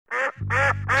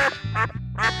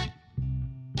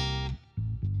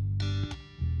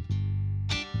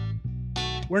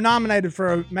We're nominated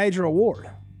for a major award.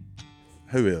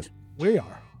 Who is? We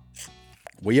are.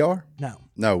 We are? No,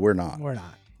 No, we're not. we're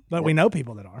not. But we know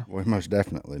people that are. We're most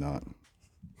definitely not.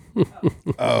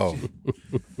 Oh,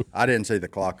 I didn't see the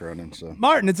clock running. So,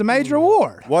 Martin, it's a major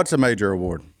award. what's a major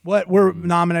award? What we're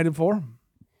nominated for?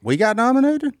 We got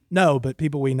nominated? No, but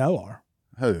people we know are.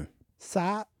 Who?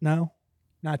 No,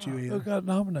 not you Who either. got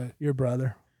nominated? Your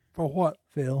brother, For what?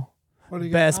 Phil. What do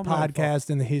you get Best nominated for? podcast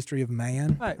in the history of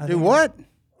man. Hey, I Do think. what?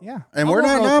 Yeah. And we're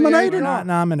gonna not go see nominated? We're not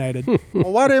nominated.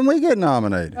 Well, why didn't we get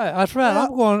nominated? Hey, that's right.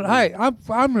 I'm going. Hey,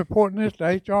 I'm reporting this to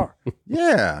HR.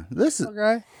 Yeah, this is.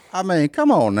 Okay. I mean, come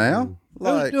on now. Who's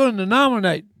Like, doing the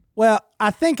nominate? Well,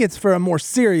 I think it's for a more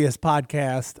serious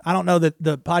podcast. I don't know that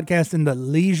the podcast in the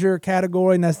leisure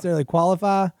category necessarily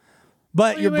qualify,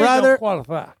 but your brother.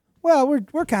 Qualify. Well,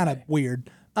 we're kind of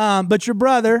weird. But your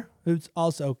brother, who's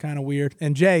also kind of weird,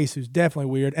 and Jace, who's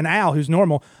definitely weird, and Al, who's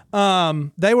normal,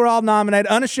 they were all nominated,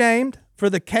 unashamed, for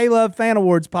the K-Love Fan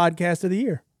Awards Podcast of the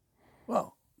Year.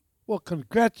 Well,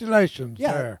 congratulations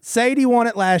there. Sadie won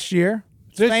it last year.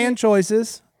 It's Did fan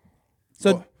choices.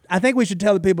 So I think we should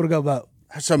tell the people to go vote.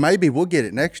 so maybe we'll get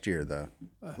it next year, though.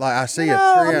 Like, I see No, a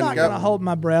I'm trend not going to go. hold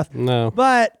my breath. No.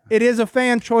 But it is a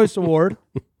fan choice award.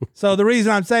 So the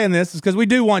reason I'm saying this is because we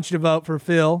do want you to vote for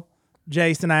Phil,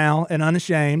 Jason, Al, and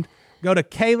Unashamed. Go to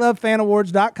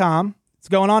KLoveFanAwards.com. It's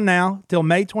going on now till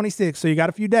May 26th, so you got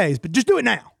a few days, but just do it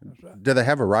now. Do they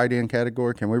have a write-in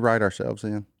category? Can we write ourselves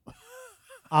in?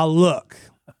 I'll look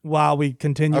while we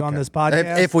continue on Okay. this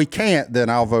podcast. If we can't, then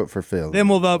I'll vote for Phil. Then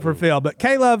we'll vote for Phil. But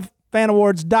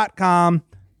KLoveFanAwards.com.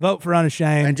 Vote for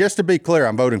Unashamed. And just to be clear,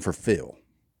 I'm voting for Phil.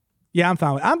 Yeah, I'm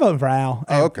fine with I'm voting for Al.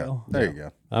 Oh, and okay. Phil. There you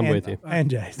go. I'm And- with you. And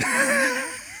Jason.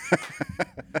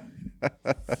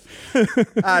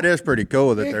 It is pretty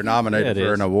cool that they're nominated Yeah, it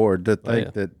for is. an award. To think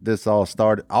yeah. that this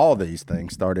all these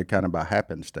things started kind of by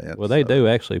happenstance. Well, they So- do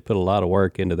actually put a lot of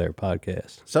work into their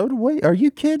podcast. So do we. Are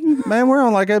you kidding, man? We're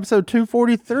on like episode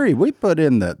 243. We put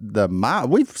in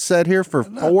we've sat here for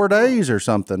 4 days or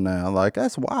something now. Like,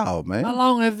 that's wild, How man.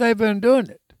 long have they been doing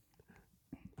it?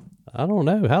 I don't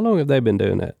know. How long have they been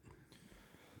doing that?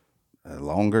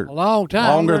 Longer. A long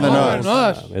time. Longer than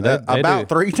us. I mean, they About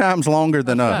do. 3 times longer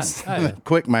than That's us. right. Hey.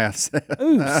 Quick math.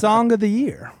 Ooh, Song of the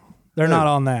Year. They're not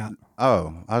on that.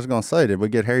 Oh, I was going to say, did we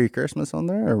get Harry Christmas on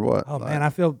there or what? Oh, man, I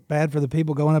feel bad for the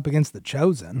people going up against The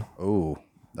Chosen. Oh,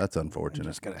 that's unfortunate.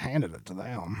 Just could have handed it to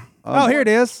them. Oh, here it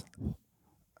is.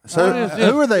 So What is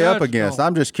who are they this up judge against? call?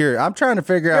 I'm just curious. I'm trying to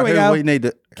figure out we who go. we need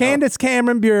to. Candace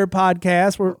Cameron Buer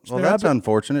podcast. Well, They're that's up at-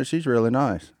 unfortunate. She's really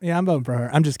nice. yeah, I'm voting for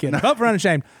her. I'm just kidding. Vote for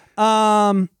Unashamed.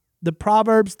 The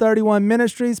Proverbs 31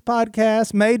 Ministries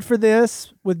podcast, Made for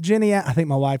This with Jenny. I think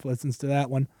my wife listens to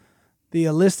that one. The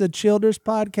Alyssa Childers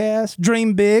podcast,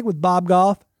 Dream Big with Bob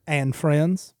Goff and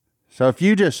friends. So if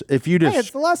you just Hey, it's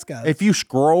the Luscos. if you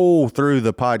scroll through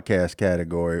the podcast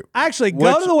category, Actually, go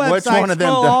which- to the which website, one of them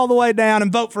scroll do- all the way down, and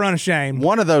vote for Unashamed.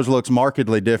 one of those looks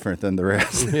markedly different than the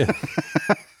rest.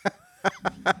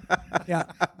 Yeah,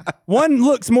 one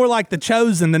looks more like The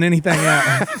Chosen than anything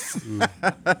else.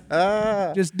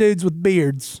 Just dudes with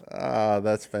beards.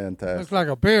 That's fantastic. Looks like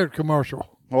a beard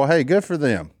commercial. Well, hey, good for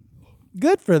them.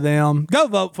 Good for them. Go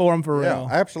vote for them for Yeah, real.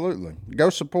 absolutely. Go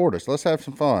support us. Let's have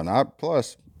some fun.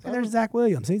 Plus, And there's Zach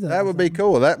Williams. He's that would be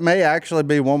cool. That may actually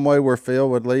be one way where Phil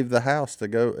would leave the house to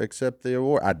go accept the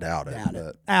award. I doubt it.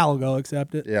 But Al will go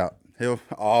accept it. yeah, he'll.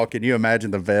 Oh, can you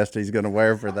imagine the vest he's going to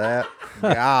wear for that?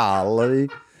 Golly.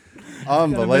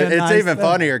 Unbelievable. a It's nice even thing.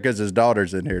 funnier because his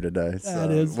daughter's in here today. So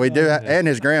is we do, and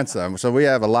his grandson. So we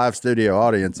have a live studio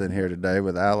audience in here today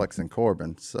with Alex and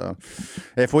Corbin. So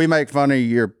if we make fun of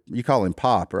you call him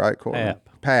Pop, right, Corbin?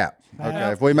 Pap.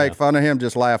 Okay. If we make fun of him,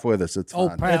 just laugh with us. It's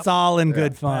fine. It's all in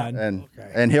good fun.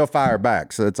 And he'll fire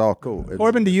back, so it's all cool.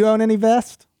 Corbin, do you own any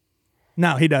vest?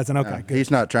 No, he doesn't. Okay, good.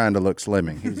 He's not trying to look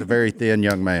slimming. He's a very thin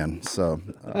young man. So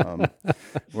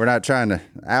we're not trying to.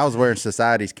 Al's wearing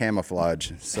society's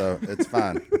camouflage, so it's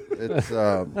fine.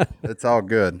 It's all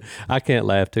good. I can't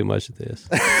laugh too much at this.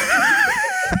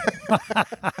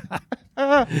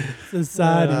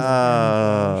 Society.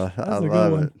 I a good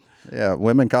love one. it. Yeah,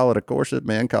 women call it a corset,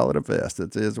 men call it a vest.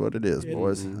 It is what it is,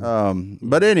 boys.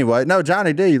 But anyway, no,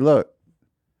 Johnny D. Look,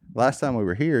 last time we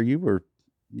were here, you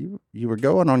were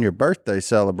going on your birthday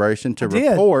celebration to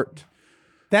did. report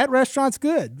That restaurant's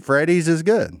good. Freddy's is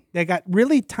good. They got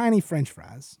really tiny French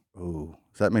fries, Ooh,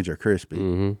 so that means you're crispy.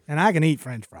 Mm-hmm. and I can eat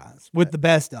French fries with the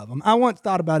best of them. I once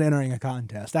thought about entering a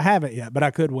contest. I haven't yet, but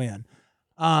I could win.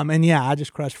 And yeah, I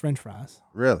just crushed French fries.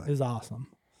 It Really? was awesome.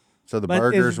 So the but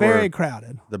burgers it's very were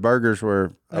crowded. the burgers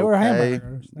were They were okay.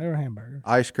 hamburgers. They were hamburgers.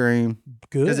 Ice cream,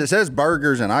 Good. because it says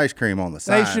burgers and ice cream on the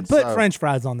sign. They should put so- French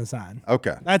fries on the sign.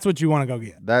 Okay, That's what you want to go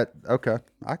get. okay.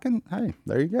 I can. Hey,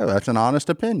 there you go. That's an honest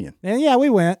opinion. And yeah, we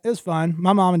went. It was fun.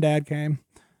 My mom and dad came.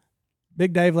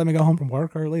 Big Dave let me go home from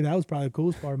work early. That was probably the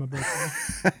coolest part of my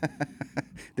birthday.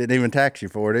 Didn't even tax you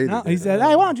for it either. No, he said,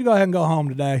 "Hey, why don't you go ahead and go home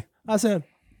today?" I said,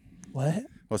 "What?"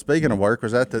 Well, speaking of work,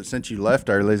 was that since you left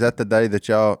early? Is that the day that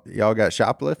y'all got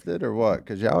shoplifted or what?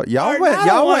 Because y'all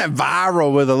went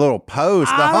viral with a little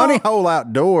post. The Honey Hole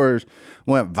Outdoors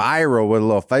went viral with a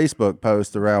little Facebook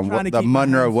post around the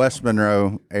Monroe, West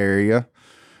Monroe area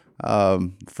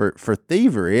for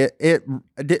thievery.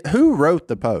 Who wrote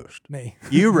the post? Me.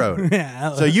 You wrote it.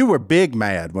 Yeah. So you were big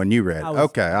mad when you read it.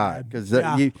 Okay, all right, because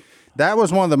that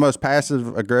was one of the most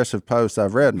passive aggressive posts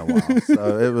I've read in a while.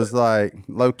 So it was like,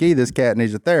 low key, this cat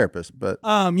needs a therapist. But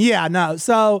yeah, no.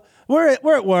 So we're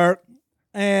at work,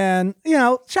 and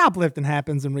shoplifting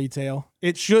happens in retail.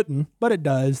 It shouldn't, but it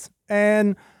does.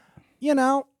 And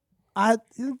that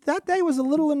day was a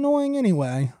little annoying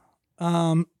anyway.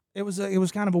 It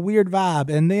was kind of a weird vibe.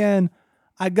 And then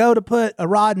I go to put a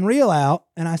rod and reel out,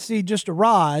 and I see just a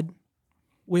rod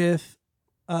with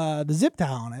the zip tie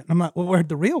on it. And I'm like, well, where'd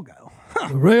the reel go?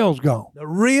 The rail's gone. The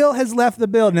reel has left the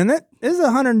building, and it is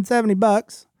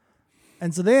 $170.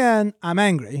 And so then I'm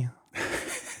angry.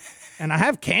 And I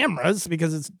have cameras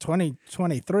because it's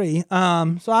 2023.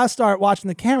 So I start watching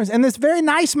the cameras, and this very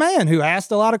nice man who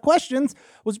asked a lot of questions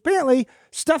was apparently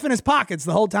stuffing his pockets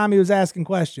the whole time he was asking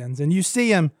questions. And you see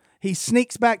him, he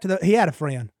sneaks back he had a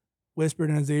friend, whispered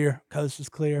in his ear, coast is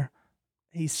clear.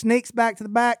 He sneaks back to the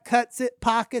back, cuts it,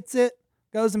 pockets it,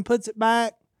 goes and puts it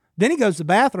back. Then he goes to the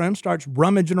bathroom, starts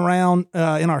rummaging around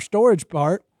in our storage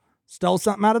part, stole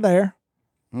something out of there.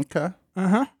 okay,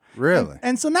 Really?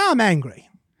 And so now I'm angry.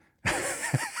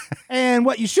 And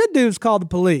what you should do is call the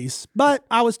police, but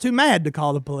I was too mad to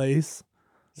call the police.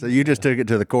 So you just took it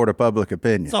to the court of public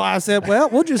opinion. So I said, well,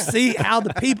 we'll just see how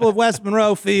the people of West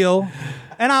Monroe feel.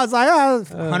 And I was like,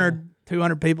 100,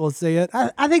 200 people will see it.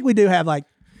 I think we do have like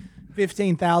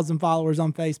 15,000 followers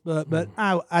on Facebook, but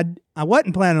I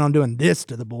wasn't planning on doing this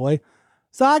to the boy.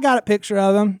 So I got a picture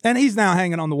of him, and he's now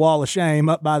hanging on the wall of shame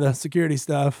up by the security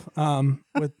stuff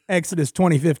with Exodus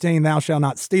 20:15, thou shalt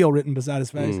not steal, written beside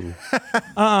his face.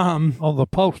 On the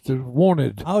poster,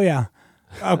 wanted. Oh, yeah.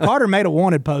 Carter made a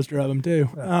wanted poster of him, too.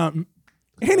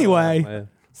 Anyway,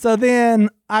 so then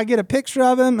I get a picture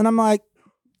of him, and I'm like,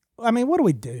 I mean, what do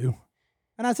we do?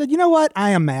 And I said, you know what? I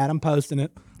am mad. I'm posting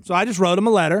it. So I just wrote him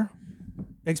a letter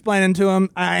explaining to him.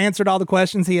 I answered all the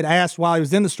questions he had asked while he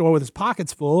was in the store with his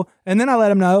pockets full. And then I let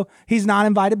him know he's not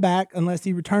invited back unless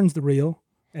he returns the reel.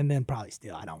 And then probably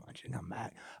still, I don't want you to come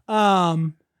back.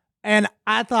 And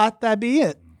I thought that'd be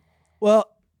it. Well,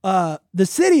 the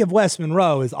city of West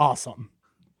Monroe is awesome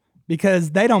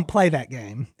because they don't play that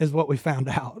game, is what we found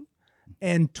out.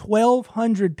 And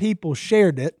 1,200 people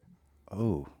shared it.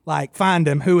 Oh. Like, find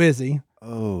him. Who is he?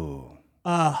 Oh.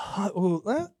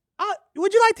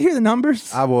 Would you like to hear the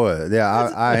numbers? I would. Yeah,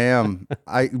 I am.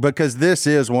 Because this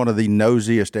is one of the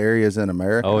nosiest areas in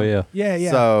America. Oh, yeah.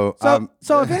 Yeah. So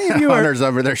if any of you Hunter's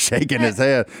over there shaking his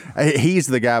head. He's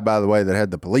the guy, by the way, that had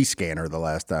the police scanner the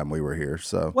last time we were here.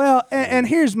 So well, and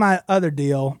here's my other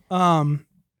deal. I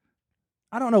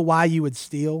don't know why you would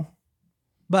steal,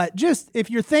 but just if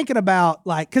you're thinking about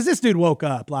like, because this dude woke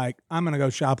up like, I'm gonna go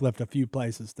shoplift a few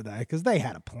places today because they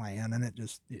had a plan, and it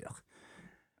just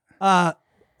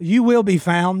you will be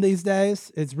found these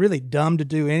days. It's really dumb to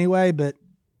do anyway, but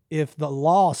if the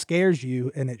law scares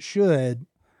you, and it should,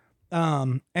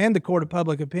 and the court of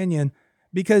public opinion,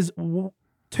 because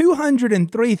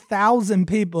 203,000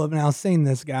 people have now seen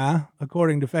this guy,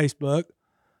 according to Facebook.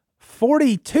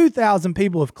 42,000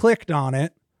 people have clicked on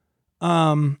it.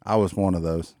 I was one of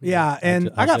those. Yeah, and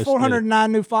I got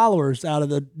 409 new followers out of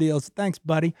the deals. Thanks,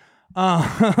 buddy.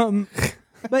 But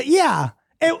yeah.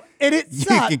 It You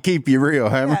can keep you real,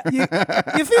 Hammer.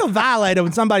 Yeah, you feel violated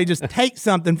when somebody just takes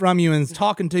something from you and is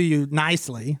talking to you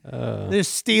nicely. They're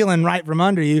just stealing right from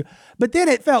under you. But then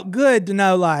it felt good to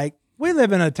know, like, we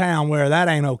live in a town where that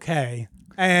ain't okay.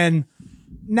 And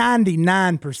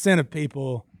 99% of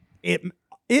people, it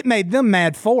made them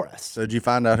mad for us. So did you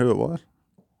find out who it was?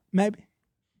 Maybe.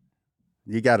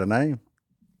 You got a name?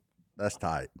 That's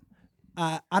tight.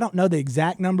 I don't know the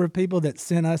exact number of people that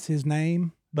sent us his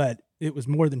name, but it was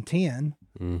more than 10.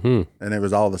 Mm-hmm. And it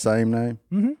was all the same name?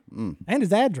 Mm-hmm. And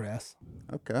his address.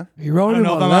 Okay. He wrote him a I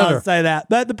don't know if I'm allowed letter. to say that.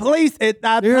 But the police,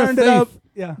 I Dear turned it thief. up.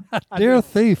 Yeah. Dear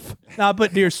thief. No, I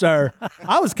put dear sir.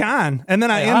 I was kind. And then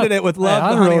I ended it with love.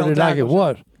 I the Honey wrote Hole it like it Tackle.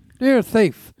 was. Dear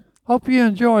thief, Hope you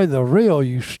enjoy the reel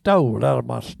you stole out of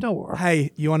my store.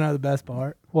 Hey, you want to know the best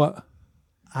part? What?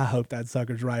 I hope that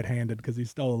sucker's right-handed because he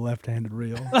stole a left-handed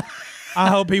reel. I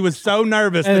hope he was so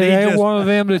nervous And that he it ain't just... one of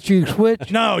them that you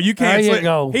switch? No, you can't. There you switch.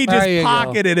 go. He There just you go.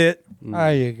 pocketed it.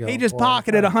 There you go. He just boy.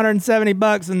 pocketed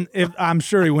 $170, and if I'm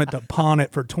sure he went to pawn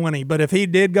it for 20. But if he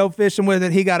did go fishing with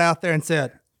it, he got out there and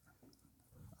said,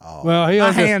 Well,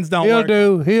 My hands don't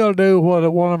work. He'll do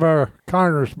what one of our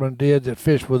congressmen did that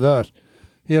fished with us.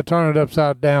 He'll turn it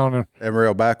upside down And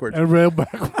reel backwards. and reel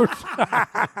backwards.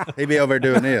 He'd be over there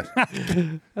doing this.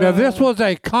 Now, this was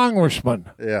a congressman.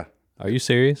 Yeah. Are you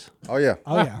serious? Oh, yeah.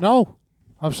 "Oh yeah, No,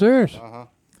 I'm serious.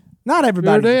 not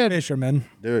everybody's Sure a did. fisherman.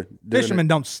 Doing Fishermen it,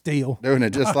 don't steal." doing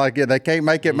it just like it. They can't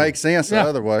make it make sense the Yeah.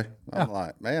 other way. I'm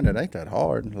like, man, it ain't that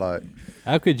hard. Like,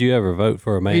 How could you ever vote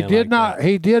for a man? He did like not. that?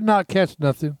 He did not catch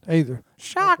nothing either.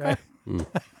 Shocker.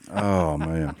 oh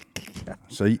man.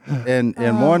 So in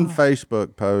one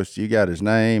Facebook post, you got his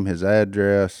name, his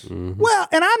address. Well,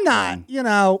 and I'm not,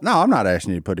 No, I'm not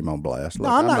asking you to put him on blast. Look,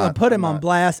 no, I'm not going to put him on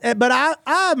blast. But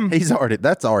I'm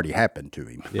That's already happened to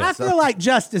him. I feel like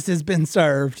justice has been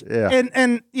served. Yeah.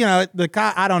 And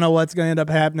I don't know what's going to end up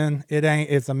happening.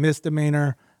 It's a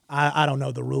misdemeanor. I don't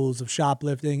know the rules of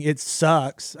shoplifting. It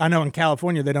sucks. I know in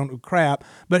California they don't do crap,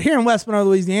 but here in West Monroe,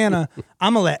 Louisiana,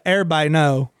 I'm gonna let everybody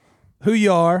know who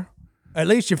you are, at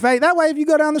least your face. That way, if you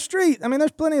go down the street, I mean,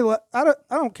 there's plenty of. I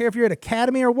don't care if you're at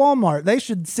Academy or Walmart. They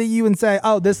should see you and say,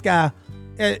 "Oh, this guy,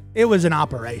 it was an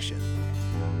operation."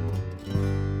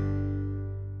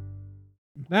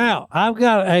 Now, I've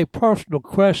got a personal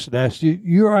question to ask you.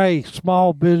 You're a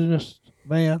small business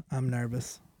man. I'm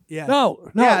nervous. Yeah. No.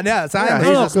 Yeah. Yes. I Yeah, am. he's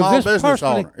no, a 'cause small this business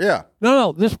personally- owner. Yeah.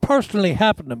 No, this personally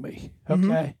happened to me.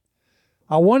 Okay.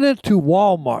 I went into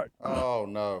Walmart. Oh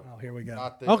no. Oh, here we go.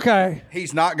 Not this. Okay.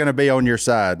 He's not going to be on your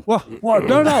side. Well,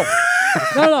 no.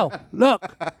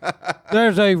 Look,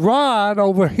 there's a rod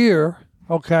over here.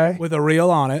 Okay, With a reel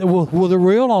on it. with a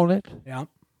reel on it. Yeah.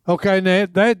 Okay,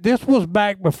 now this was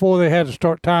back before they had to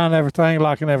start tying everything,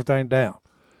 locking everything down.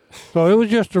 So it was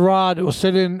just a rod that was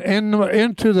sitting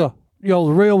into the the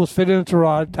reel was fitted into the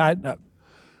rod, tightened up.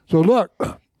 So look,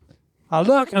 I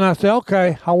look and I say,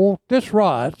 okay, I want this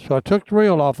rod. So I took the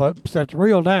reel off of it, set the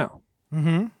reel down.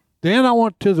 Mm-hmm. Then I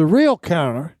went to the reel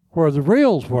counter where the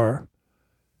reels were,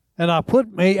 and I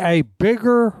put me a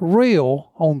bigger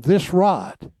reel on this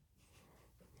rod.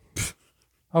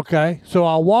 Okay, so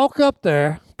I walk up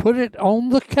there, put it on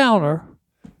the counter,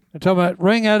 and tell me,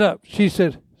 ring that up. She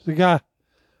said, the guy,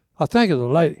 I think it's a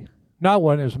lady. No, it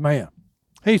wasn't, it was a man.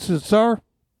 He said, sir,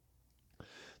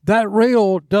 that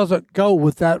reel doesn't go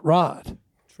with that rod.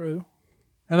 True.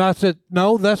 And I said,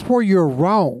 no, that's where you're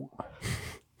wrong.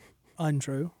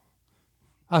 Untrue.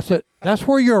 I said, that's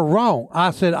where you're wrong.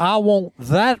 I said, I want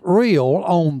that reel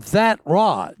on that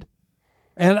rod.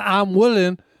 And I'm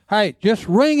willing, hey, just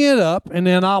ring it up and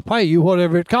then I'll pay you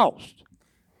whatever it costs.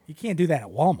 You can't do that at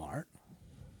Walmart.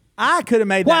 I could have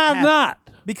made that Why happen. not?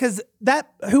 Because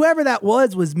whoever that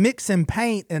was mixing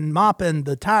paint and mopping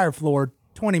the tire floor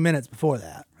 20 minutes before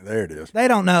that. There it is. They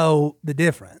don't know the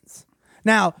difference.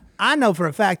 Now, I know for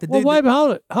a fact that Well, wait a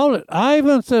minute, hold it. I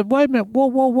even said, wait a minute,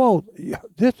 whoa.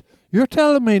 You're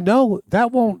telling me no,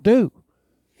 that won't do.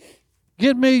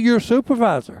 Get me your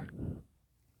supervisor.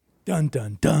 dun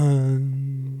dun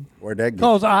dun. Where'd that get?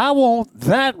 Because I want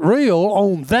that reel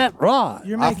on that rod.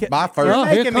 You're I- making my first- you're Well,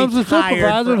 here making comes me the tired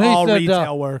supervisor, for and he all said,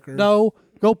 retail workers. No,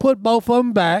 go put both of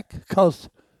them back because,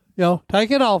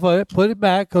 take it off of it, put it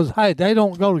back because, hey, they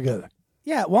don't go together.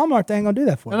 Yeah, Walmart they ain't gonna do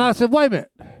that for And you. I said, wait a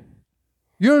minute.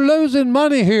 You're losing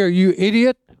money here, you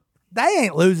idiot. They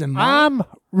ain't losing money. I'm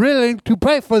willing to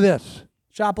pay for this.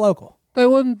 Shop local. They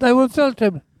wouldn't sell it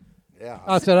to me. Yeah.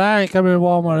 I said, I ain't coming to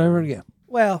Walmart ever again.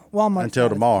 Well, Walmart Until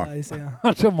tomorrow.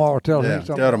 Yeah. Tomorrow, tell Yeah. me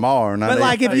something. Till tomorrow. And I But need-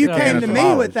 like if I you need came to $10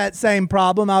 me with that same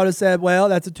problem, I would have said, "Well,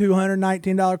 that's a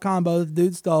 $219 combo that the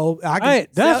dude stole." I can Hey,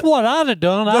 that's what I'd have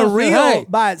done. the I'd say, real hey,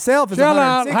 by itself is sell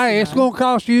out. $169. Hey, it's going to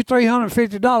cost you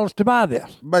 $350 to buy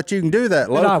this. But you can do that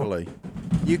I- locally.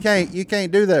 You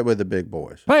can't do that with the big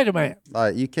boys. Pay the man.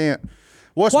 Like you can't.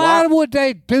 What's Why wild? would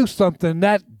they do something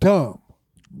that dumb?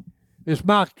 It's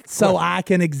my So I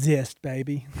can exist,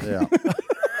 baby. Yeah.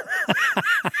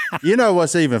 You know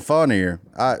what's even funnier?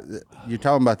 You're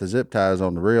talking about the zip ties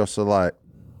on the reel. So like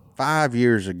 5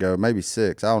 years ago, maybe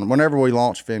 6. I don't know. Whenever we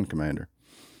launched Fin Commander,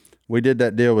 we did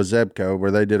that deal with Zebco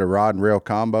where they did a rod and reel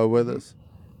combo with us,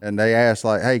 and they asked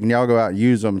like, "Hey, can y'all go out and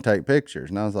use them and take pictures?"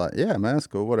 And I was like, "Yeah, man, that's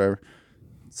cool, whatever."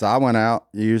 So I went out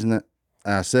using it.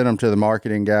 I sent them to the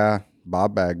marketing guy,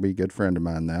 Bob Bagby, good friend of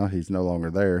mine now. He's no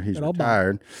longer there. He's Good old Bob.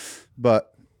 retired.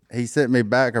 But he sent me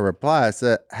back a reply.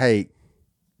 Said, "Hey,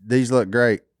 these look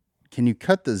great. can you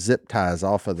cut the zip ties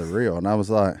off of the reel? And I was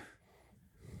like,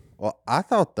 well, I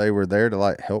thought they were there to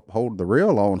like help hold the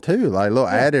reel on too, like a little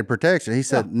added protection. He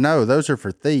said, no, those are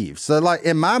for thieves. So like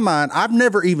in my mind, I've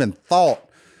never even thought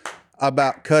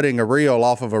about cutting a reel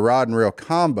off of a rod and reel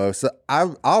combo. So I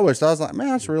always thought, I was like, man,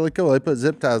 that's really cool. They put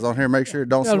zip ties on here, make sure it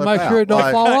don't slip make out. sure it don't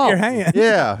Like, fall Cut off. your hand.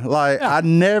 yeah, like I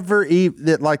never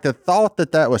even like the thought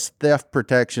that was theft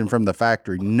protection from the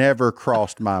factory never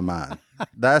crossed my mind.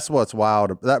 That's what's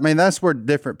wild. I mean, that's where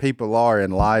different people are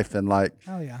in life, and like,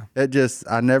 Oh yeah. it just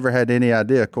I never had any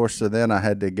idea. Of course, so then I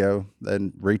had to go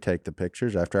and retake the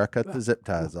pictures after I cut the zip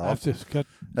ties That's off. just cut.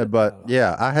 But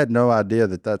yeah, I had no idea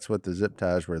that that's what the zip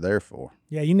ties were there for.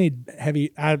 Yeah, you need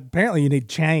heavy. Apparently, you need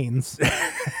chains.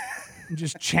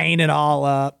 Just chain it all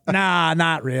up. Nah,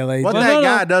 not really. What But- that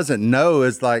guy doesn't know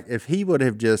is like if he would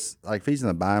have just like if he's in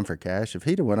the buying for cash, if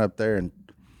he'd have went up there and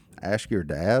asked your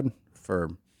dad for,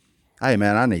 hey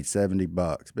man, I need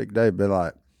 $70. Big Dave be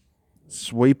like,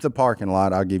 sweep the parking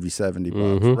lot, I'll give you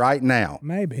 $70 right now.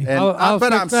 Maybe. And I was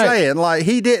but I'm gonna say- saying like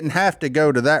he didn't have to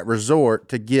go to that resort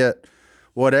to get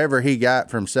whatever he got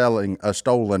from selling a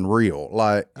stolen reel.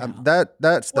 Like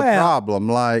that's the Well, problem.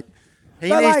 Like he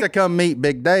but needs like- to come meet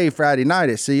Big Dave Friday night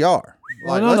at CR.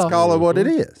 Like let's call it what it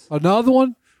is. Another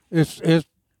one is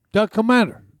Duck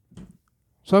Commander.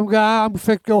 Some guy, I'm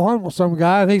fit to go hunt with some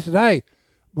guy, and he said, hey,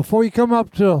 before you come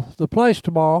up to the place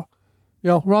tomorrow,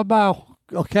 run by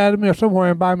Academy or somewhere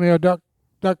and buy me a Duck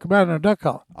Commander and a duck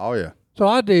call. Oh yeah. So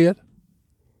I did,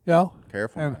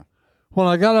 Careful. And man. when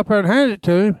I got up there and handed it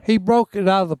to him, he broke it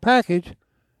out of the package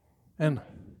and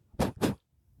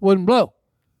wouldn't blow.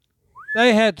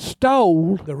 They had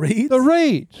stole the reeds. the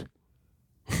reeds.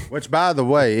 Which, by the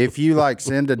way, if you like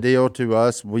send a deal to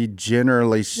us, we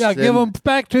generally Yeah, give them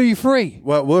back to you free.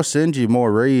 Well, we'll send you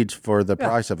more reeds for the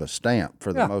price of a stamp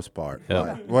for the Yeah. most part. Yeah.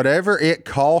 Like, whatever it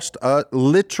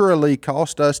literally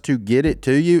cost us to get it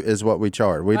to you is what we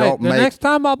charge. We Hey, don't the make next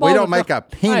time I we bought don't a make a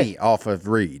duck- penny Hey. off of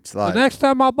reeds. Like, The next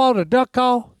time I bought a duck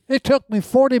call, it took me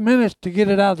 40 minutes to get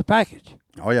it out of the package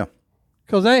oh yeah.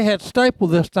 because they had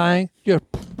stapled this thing just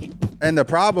And the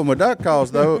problem with duck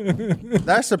calls, though,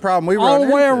 that's the problem we all run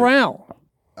the way into. around.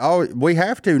 Oh, we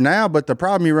have to now, but the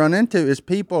problem you run into is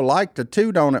people like to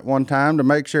toot on it one time to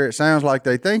make sure it sounds like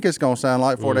they think it's going to sound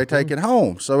like before they take it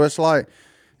home. So it's like,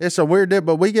 it's a weird deal,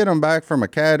 but we get them back from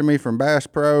Academy, from Bass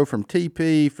Pro, from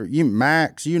TP, for you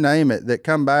Max, you name it, that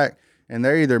come back and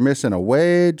they're either missing a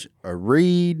wedge, a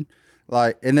reed,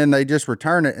 like, and then they just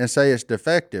return it and say it's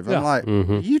defective. I'm like,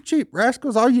 you cheap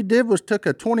rascals, all you did was took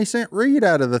a 20-cent reed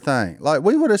out of the thing. Like,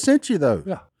 we would have sent you those.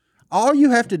 Yeah. All you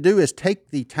have to do is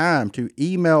take the time to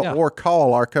email Yeah. or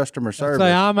call our customer service,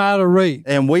 Say, I'm out of reed.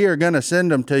 and we are going to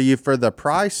send them to you for the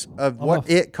price of what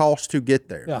it costs to get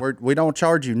there. Yeah. We don't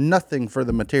charge you nothing for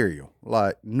the material,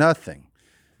 like nothing.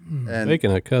 And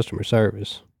Speaking of customer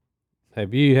service,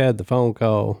 have you had the phone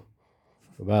call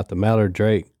about the mallard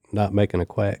drake not making a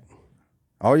quack?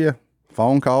 oh yeah,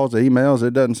 phone calls, emails,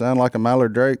 it doesn't sound like a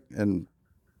mallard drake, and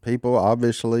people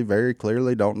obviously very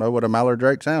clearly don't know what a mallard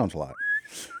drake sounds like.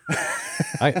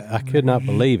 I could not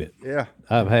believe it. Yeah.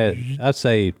 I've had, I'd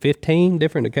say, 15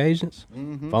 different occasions,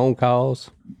 phone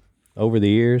calls over the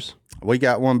years. We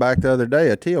got one back the other day,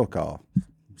 a teal call.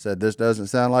 Said, this doesn't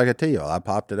sound like a teal. I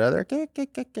popped it out there. Kick,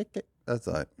 kick, kick, kick, kick. That's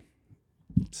like,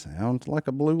 sounds like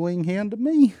a blue wing hen to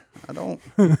me. I don't.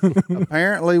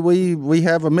 Apparently, we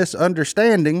have a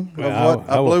misunderstanding of what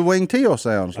a blue wing teal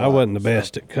sounds like. I wasn't the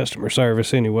best at customer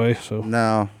service anyway, so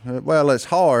No. Well, it's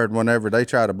hard whenever they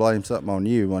try to blame something on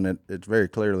you when it's very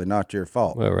clearly not your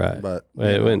fault. well, right. But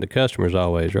when the customer's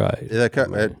always right.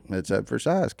 it's up for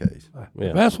size case. The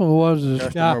Yeah. best one was this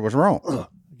Customer was wrong.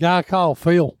 guy called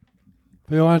Phil.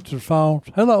 Phil answered the phone.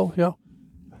 Hello,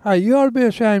 hey, you ought to be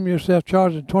ashamed of yourself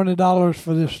charging $20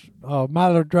 for this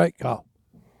mallard drake call.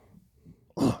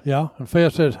 And Phil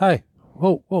says, hey,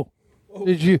 whoa.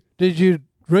 Did you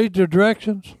read the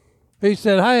directions? He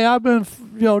said, hey, I've been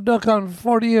duck hunting for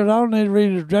 40 years. I don't need to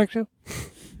read the directions.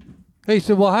 He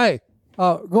said, well, hey,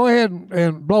 go ahead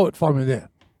and blow it for me then.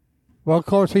 Well, of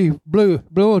course, he blew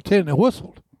it in and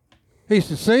whistled. He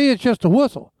said, see, it's just a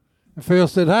whistle. And Phil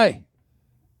said, hey,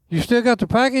 you still got the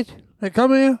package that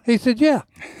come in? He said, yeah.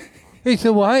 He said,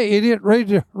 well, hey, idiot, read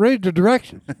the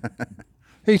directions.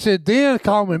 He said, then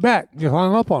call me back. You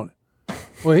hung up on it.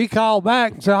 Well, he called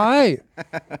back and said, hey,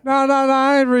 no,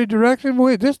 I ain't read directions.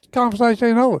 This conversation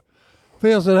ain't over.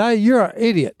 Phil said, hey, you're an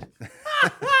idiot.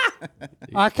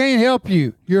 I can't help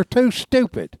you. You're too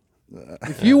stupid.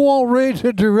 If you won't read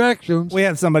the directions, We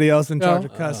have somebody else in charge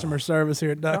of customer service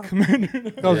here at Duck Commander.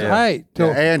 because, hey, Yeah,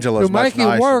 Angela's to make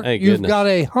much it work, Thank you've goodness. got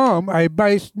to hum a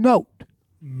bass note.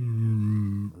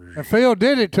 And Phil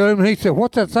did it to him, and he said,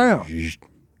 "What's that sound?"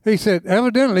 He said,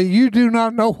 "Evidently, you do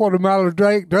not know what a mallard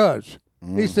drake does."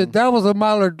 He said, "That was a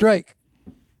mallard drake."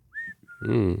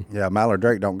 Yeah, mallard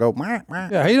drake don't go. Mah, mah.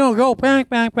 Yeah, he don't go bang,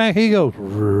 bang, bang. He goes.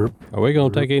 Are we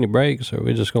going to take any breaks, or are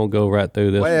we just going to go right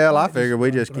through this? Well, I figured we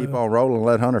just keep on rolling and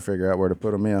let Hunter figure out where to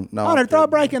put them in. No, Hunter, throw a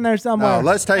break in there somewhere. No,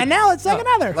 let's take. And now let's take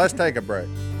another. Let's take a break.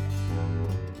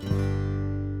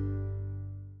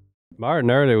 Martin,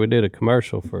 earlier we did a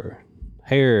commercial for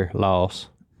hair loss.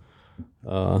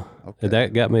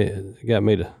 That got me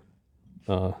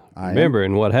to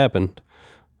remembering what happened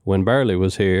when Burley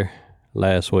was here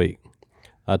last week.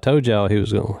 I told y'all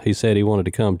he said he wanted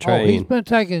to come train. Oh, he's been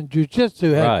taking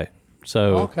jiu-jitsu. Right.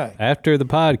 So Okay. after the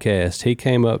podcast, he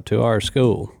came up to our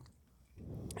school.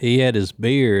 He had his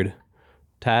beard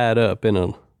tied up in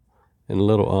a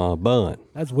little bun.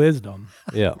 That's wisdom.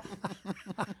 Yeah.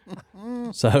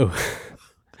 So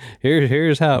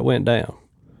here's how it went down.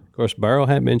 Of course, Burl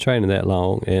hadn't been training that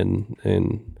long,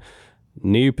 and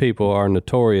new people are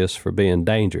notorious for being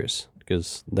dangerous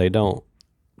because they don't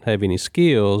have any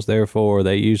skills. Therefore,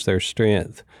 they use their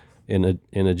strength in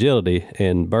agility,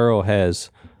 and Burl has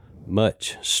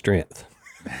much strength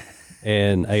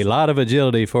and a lot of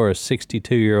agility for a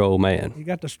 62-year-old man. You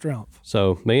got the strength.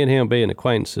 So me and him being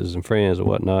acquaintances and friends and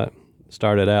whatnot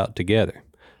started out together.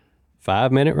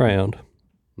 5-minute round,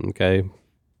 okay,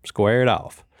 square it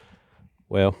off.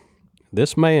 Well,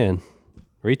 this man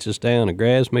reaches down and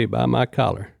grabs me by my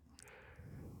collar,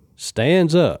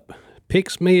 stands up,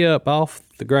 picks me up off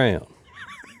the ground.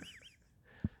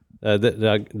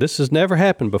 This has never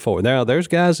happened before. Now, there's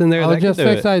guys in there that can do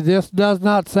it. Say, this does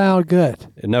not sound good.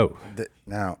 No.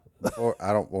 Now,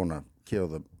 I don't want to kill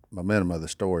the momentum of the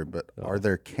story, but are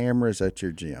there cameras at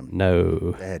your gym?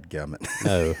 No. Dadgummit.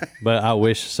 No. But I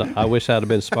wish I'd have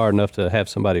been smart enough to have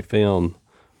somebody film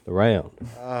the round.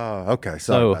 Oh, okay.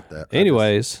 Sorry about that.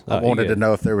 Anyways. I wanted to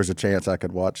know if there was a chance I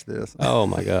could watch this. Oh,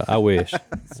 my God. I wish.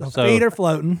 So feet are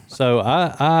floating. So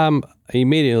I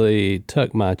immediately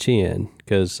tucked my chin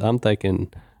because I'm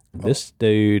thinking this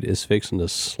dude is fixing to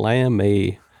slam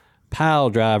me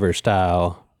pile driver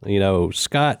style,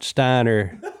 Scott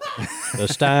Steiner, the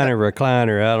Steiner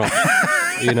recliner.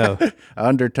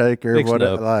 Undertaker, fixing what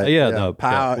to-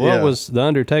 what was the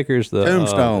Undertaker's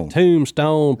Tombstone.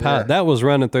 Tombstone pile, that was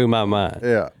running through my mind.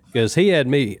 Yeah. Because he had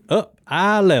me up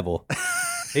eye level.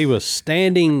 He was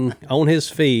standing on his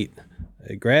feet,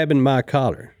 grabbing my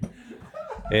collar.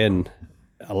 And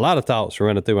a lot of thoughts were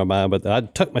running through my mind, but I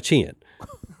tucked my chin.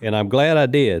 And I'm glad I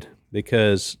did,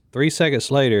 because 3 seconds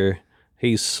later,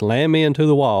 he slammed me into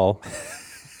the wall.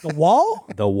 The wall?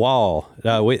 The wall.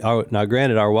 Now,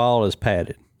 granted, our wall is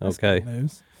padded. Okay.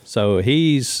 So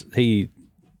he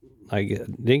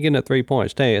didn't get in a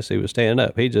 3-point stance. He was standing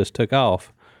up. He just took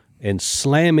off and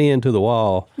slammed me into the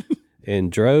wall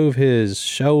and drove his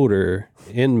shoulder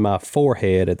in my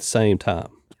forehead at the same time.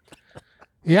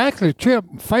 He actually tripped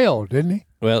and fell, didn't he?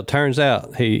 Well, it turns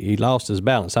out he lost his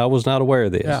balance. I was not aware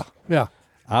of this. Yeah.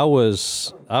 I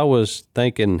was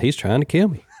thinking he's trying to kill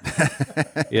me.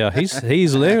 Yeah,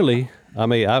 he's literally. I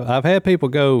mean, I've had people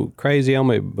go crazy on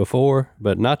me before,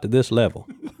 but not to this level,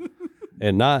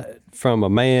 and not from a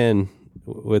man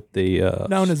with the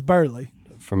known as Burley.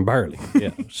 From Burley,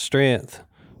 yeah, strength.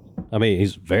 I mean,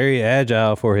 he's very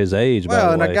agile for his age. Well, by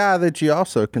the and way. a guy that you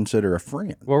also consider a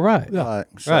friend. Well, right,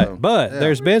 right. But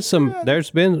there's been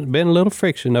a little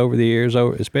friction over the years,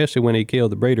 especially when he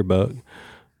killed the breeder buck.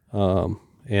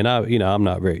 And I'm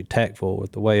not very tactful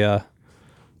with the way I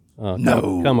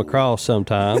come across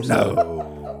sometimes.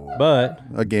 No. But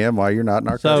again, why you're not in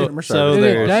our customer service?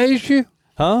 Did it daze you?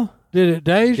 Huh? Did it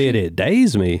daze you? Did it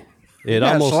daze me? It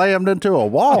got almost slammed into a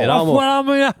wall. That's what I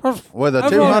mean. With a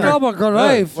That's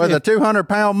 200 with a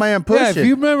 200-pound man pushing. Yeah, if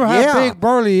you remember how big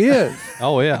Burley is.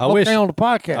 Oh yeah, on the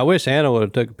podcast. I wish Anna would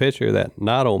have took a picture of that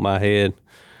knot on my head.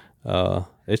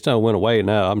 It's not went away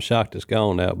now. I'm shocked it's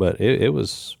gone now, but it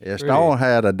was. Yeah, Stone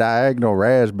had a diagonal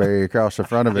raspberry across the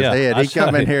front of his head. He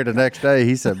come in here the next day.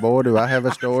 He said, "Boy, do I have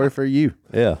a story for you."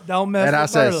 Yeah. Don't mess and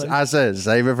with Burley. I said,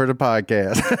 save it for the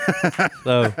podcast.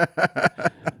 So,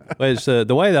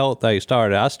 the way the whole thing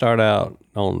started, I started out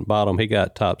on the bottom. He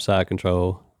got top side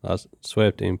control. I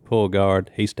swept him, pull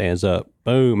guard. He stands up,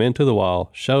 boom, into the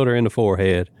wall, shoulder in the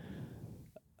forehead.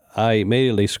 I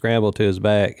immediately scrambled to his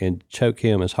back and choked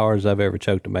him as hard as I've ever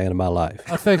choked a man in my life.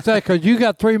 I think that because you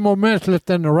got 3 more minutes left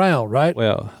in the round, right?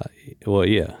 Well,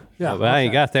 yeah. But I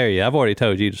ain't got there yet. I've already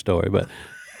told you the story, but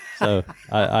so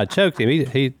I choked him.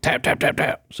 He tap, tap, tap,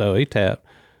 tap. So he tapped,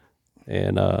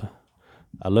 and I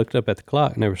looked up at the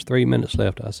clock, and there was 3 minutes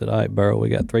left. I said, "All right, Burl, we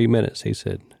got 3 minutes." He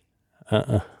said,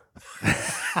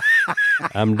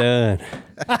 I'm done.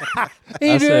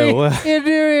 He I said, well,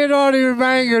 it already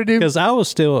angered him. because I was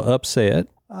still upset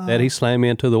that he slammed me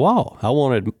into the wall. I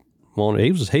wanted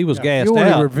he was gassed you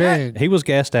wanted out. revenge. He was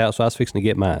gassed out, so I was fixing to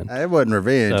get mine. It wasn't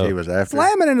revenge So- he was after.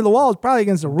 Slamming into the wall is probably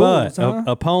against the rules, But huh?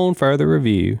 upon further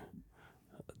review,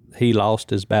 he lost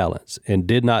his balance and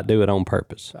did not do it on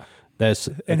purpose.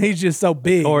 And he's just so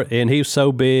big. And he's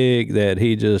so big that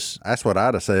he just That's what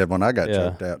I'd have said when I got Yeah.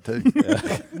 choked out too.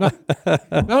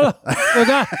 No. But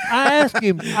I asked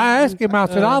him. I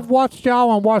said, I've watched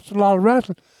y'all and watched a lot of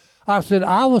wrestling. I said,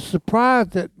 I was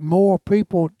surprised that more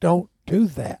people don't do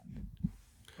that.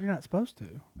 You're not supposed to.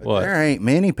 what? There ain't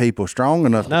many people strong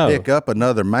enough No. to pick up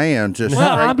another man just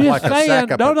Well, straight I'm just like a saying, sack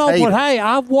of no, potatoes. but hey,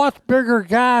 I've watched bigger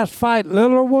guys fight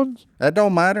littler ones. That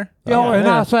don't matter. You know, and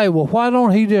I say, well, why don't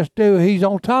he just he's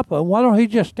on top of him? Why don't he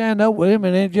just stand up with him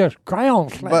and then just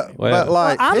ground slam him? But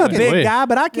like I'm a picking- big we- guy,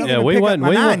 but I can't Yeah, even we pick up wasn't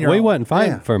my 9-year-old. we wasn't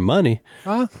fighting Yeah. for money.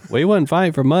 Huh? We wasn't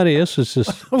fighting for money. This was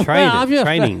just I'm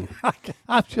training.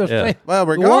 I'm just Yeah. saying. Well, the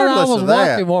one I regardless was of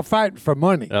that- watching were fighting for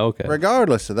money. Okay.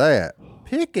 regardless of that,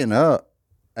 picking up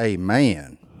a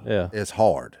man Yeah. is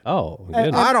hard. Oh,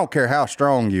 goodness. I don't care how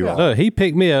strong you are. Look, he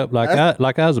picked me up like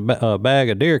I was a bag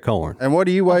of deer corn. And what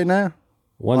do you weigh now?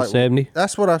 170.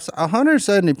 That's what I said.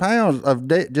 170 pounds of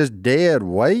just dead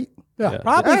weight. Probably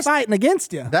That's- fighting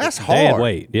against you. That's hard. Dead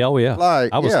weight. Yeah, oh yeah.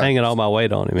 Like, I was yeah. hanging all my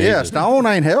weight on him. He Yeah, just- Stone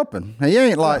ain't helping. He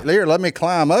ain't like, here, let me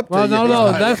climb up to Well, you. no, He's no,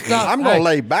 like, that's not- I'm going hey. to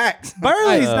lay back.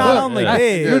 Burley's not only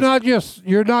big.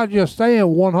 You're not just saying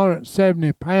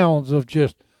 170 pounds of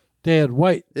just dead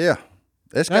weight. Yeah.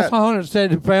 It's That's got,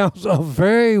 170 pounds of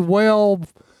very well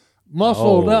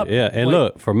muscled up. Yeah, and weight.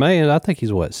 look, for man, I think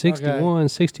he's what, 61,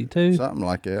 62? something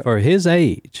like that. For his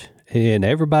age. And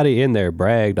everybody in there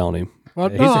bragged on him. Well,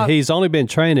 no, He's only been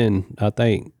training, I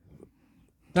think.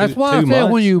 That's two- why I 2 said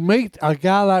when months. you meet a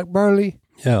guy like Burley,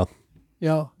 Yeah. you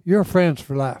know, you're friends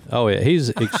for life. Oh yeah, he's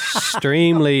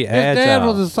extremely His dad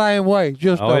was agile. the same way,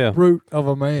 just Oh, a yeah. brute of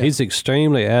a man. He's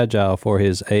extremely agile for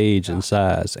his age and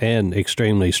size, and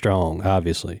extremely strong,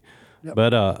 obviously.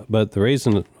 But the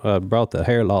reason I brought the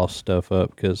hair loss stuff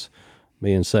up because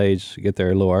me and Sage get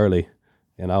there a little early,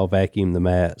 and I'll vacuum the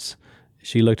mats.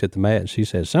 She looked at the mat and she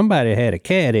said, "Somebody had a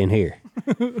cat in here,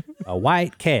 a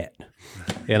white cat."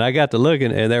 And I got to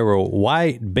looking, and there were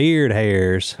white beard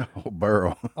hairs. Oh,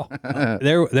 Burrow.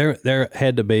 There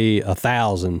had to be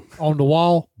 1,000. on the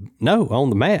wall. No, on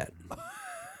the mat,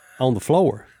 on the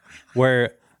floor,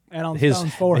 where And on his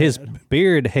Stone's forehead. his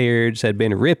beard hairs had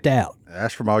been ripped out.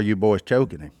 That's from all you boys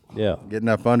choking him. Yeah, Getting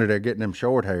up under there, getting them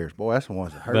short hairs. Boy, that's the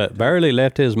ones that hurt. but Burley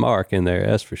left his mark in there.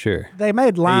 That's for sure. They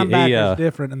made linebackers uh,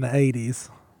 different in the 80s.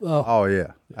 Oh,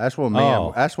 yeah. That's when men,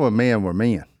 Oh. that's when men were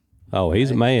men. Oh,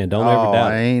 he's a man. Don't ever Oh,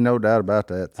 doubt it. ain't no doubt about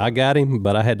that. I got him,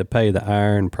 but I had to pay the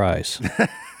iron price.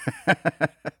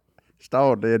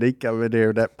 Stone did. He come in there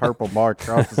with that purple mark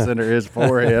across the center of his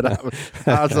forehead.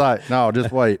 I was like, no,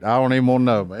 just wait. I don't even want to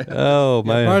know, man. Oh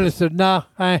man. Burley said, "No,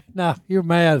 you're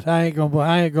mad. I ain't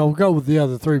gonna go with the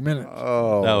other 3 minutes."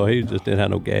 Oh, No, he just didn't have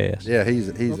no gas. yeah,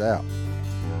 he's out.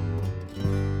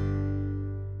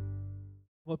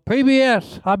 Well,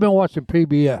 PBS. I've been watching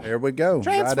PBS. There we go.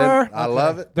 Transfer. Right in. I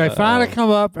love it. They finally come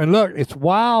up and look. It's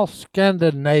Wild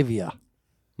Scandinavia.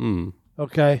 Hmm.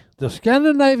 Okay, the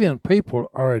Scandinavian people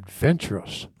are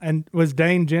adventurous. And was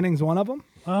Dane Jennings one of them?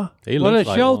 He Well, looks it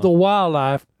like showed one. the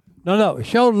wildlife. No, it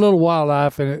showed a little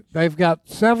wildlife, and they've got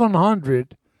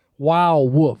 700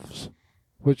 wild wolves,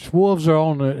 which wolves are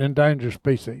on the endangered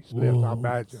species list, I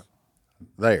imagine.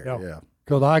 There, Yeah. yeah.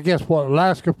 Because I guess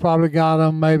Alaska probably got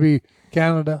them, maybe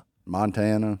Canada.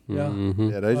 Montana. Yeah.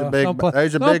 Yeah, there's a big, Some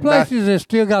there's a some big, places that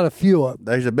still got a few of them.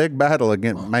 there's a big battle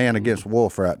against man against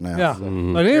wolf right now. Yeah, So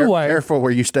but anyway, careful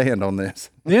where you stand on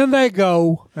this. then they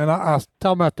go, and I was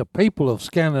talking about the people of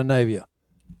Scandinavia.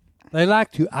 They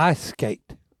like to ice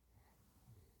skate,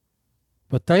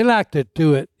 but they like to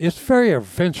do it. It's very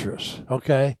adventurous.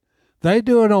 Okay, they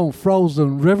do it on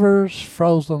frozen rivers,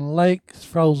 frozen lakes,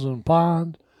 frozen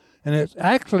ponds, and it's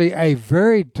actually a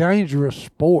very dangerous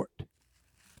sport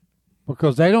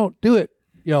because they don't do it,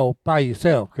 by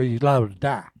yourself because you're liable to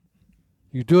die.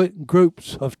 You do it in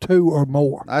groups of 2 or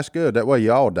more. That's good. That way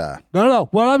you all die. No.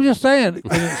 Well, I'm just saying,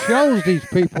 and it shows these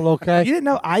people, You okay? didn't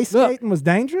know ice Look. skating was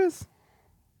dangerous?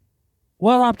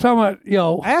 Well, I'm talking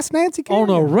about, Ask Nancy on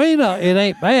Kerrigan. an arena, it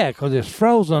ain't bad because it's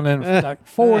frozen and like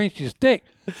 4 inches thick.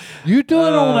 You do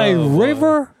it on a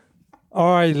river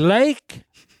or a lake,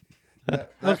 may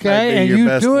okay, be and your you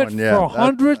best do it one, yeah. for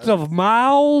hundreds of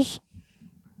miles.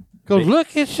 Because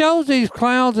look, it shows these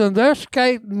clowns and they're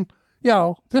skating,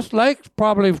 this lake's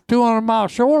probably 200-mile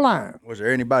shoreline. Was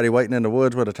there anybody waiting in the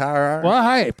woods with a tire iron? Well,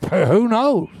 hey, who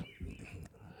knows?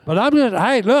 But I'm just,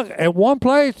 hey, look, at one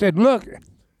place, and look,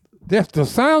 the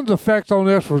sound effects on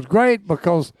this was great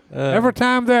because every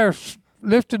time they're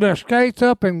lifting their skates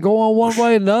up and going one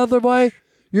way and the other way,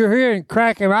 you're hearing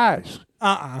cracking ice.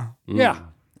 Yeah.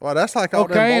 Well, that's like all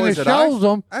Okay, them and boys it that ice. shows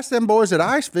them. That's them boys that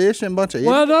ice fish and a bunch of.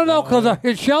 Well, no, because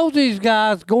it shows these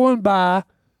guys going by.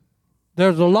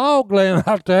 There's a log laying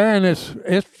out there, and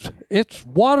it's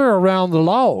water around the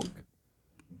log,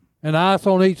 and ice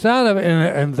on each side of it,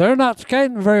 and they're not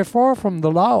skating very far from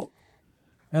the log.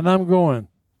 And I'm going,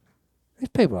 these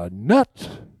people are nuts.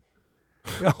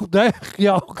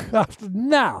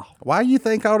 Now. Why you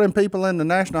think all them people in the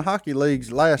National Hockey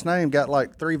League's last name got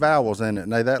like 3 vowels in it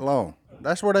and they that long?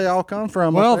 That's where they all come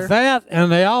from. Well, up there. that,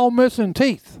 and they all missing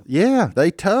teeth. Yeah, they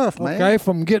tough, man. Okay,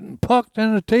 from getting pucked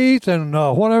in the teeth and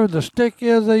whatever the stick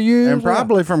is they use. And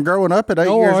probably from growing up at 8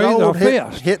 years old,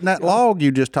 hitting that log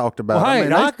you just talked about.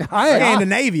 Well,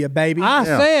 Scandinavia, baby. I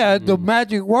said the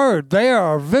magic word. They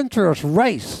are a adventurous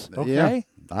race. Okay, yeah,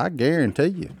 I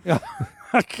guarantee you.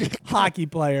 Hockey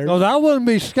players. Because I wouldn't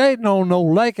be skating on no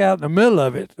lake out in the middle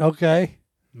of it. Okay,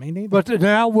 Me neither. but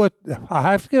now I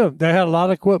have to give them, they had a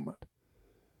lot of equipment.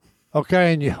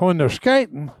 Okay, and when they're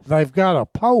skating, they've got a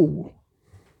pole.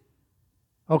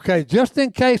 Okay, just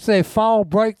in case they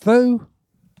break through,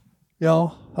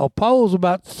 a pole's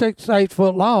about 6-8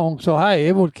 foot long. So hey,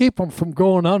 it would keep them from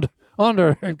going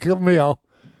under and kill me off.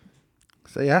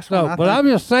 See, that's So, when but I'm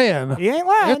just saying, He ain't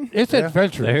lying. it's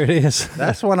adventurous. There it is.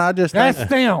 that's when I just That's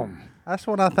them. that's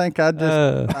when I think I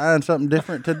just find something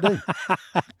different to do.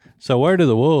 So where do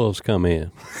the wolves come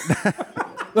in?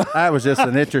 That was just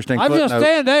an interesting I'm footnote. just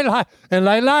saying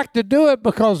they like to do it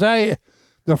because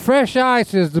the fresh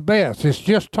ice is the best. It's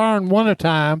just turned winter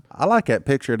time. I like that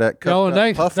picture of that And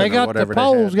they got the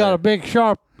poles got a big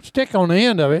sharp stick on the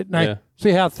end of it, and they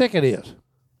see how thick it is.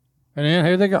 And then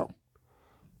here they go.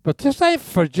 But this ain't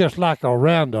for just like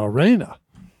around the arena.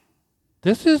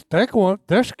 This is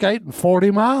they're skating 40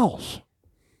 miles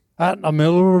out in the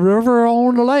middle of a river or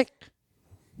on the lake.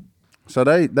 So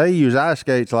they use ice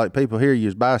skates like people here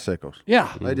use bicycles.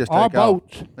 Yeah, They just our take off.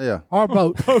 boats. Yeah. Our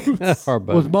boats Our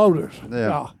boat. with motors.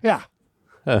 Yeah. Yeah.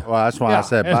 Well, that's why I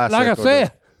said And bicycle. like I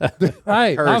said,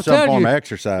 hey, Encourage I'll some tell form you, of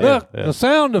exercise. look, the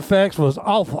sound effects was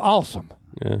awesome.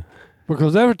 Yeah.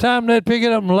 Because every time they'd pick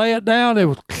it up and lay it down, it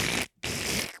was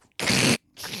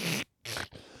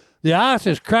the ice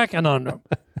is cracking on them.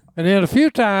 And then a few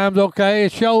times,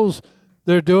 it shows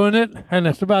they're doing it, and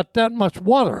it's about that much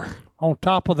water on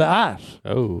top of the ice.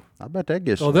 Oh. I bet that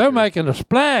gets. So they're making a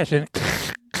splash, and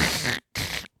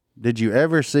Did you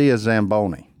ever see a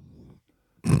Zamboni?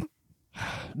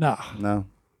 no. No.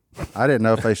 I didn't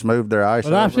know if they smoothed their ice.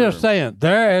 But I'm over just saying,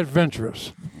 they're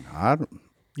adventurous. I don't-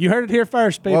 You heard it here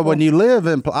first, people. Well, when you live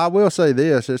in, I will say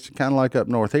this, it's kind of like up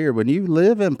north here. When you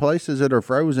live in places that are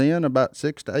frozen in about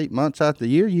 6 to 8 months out the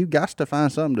year, you got to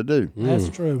find something to do. That's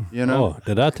true. You know, Oh,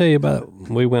 did I tell you about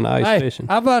we went ice Hey, fishing?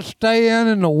 how about staying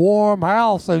in the warm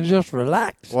house and just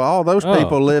relax? well, all those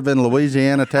people live in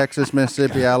Louisiana, Texas,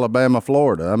 Mississippi, Alabama,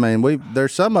 Florida. I mean,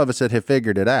 there's some of us that have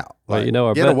figured it out. Well, Like, you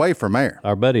know, get away from there.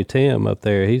 Our buddy Tim up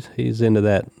there, he's into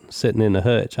that sitting in the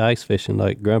hutch ice fishing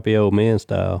like grumpy old man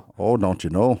style. Oh, don't you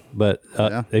know? But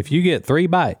if you get 3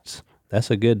 bites, that's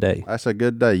a good day. That's a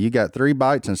good day. You got 3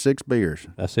 bites and 6 beers.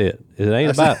 That's it. It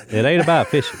ain't about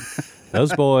fishing.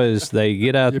 Those boys, they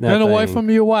get out. You've in that been away thing, from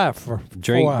your wife for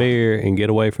drink 4 hours. beer and get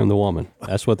away from the woman.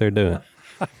 That's what they're doing.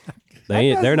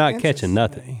 They're not catching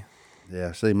nothing.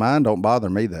 Yeah, see, mine don't bother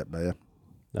me that bad.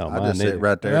 No, I mine just neither. sit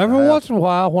right there. at Every the house. once in a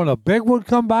while, when a big one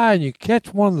come by and you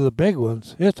catch one of the big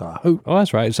ones, it's a hoot. Oh,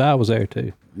 that's right. So I was there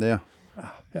too. Yeah.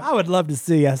 I would love to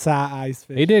see us ice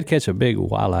fish. He did catch a big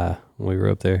walleye when we were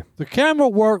up there. The camera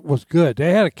work was good.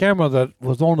 They had a camera that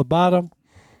was on the bottom,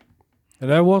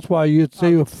 and every once in a while you'd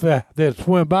see if they'd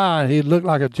swim by and he'd look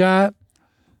like a giant.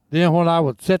 Then when I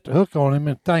would set the hook on him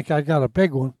and think I got a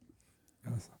big one,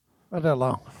 not that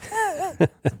long,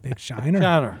 Big shiner.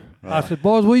 shiner. I said,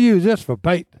 boys, we use this for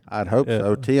bait. I'd hope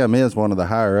so. Tim is one of the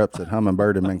higher ups at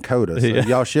Humminbird and Minn Kota, so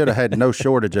y'all should have had no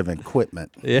shortage of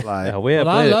equipment. Yeah, Like, we had But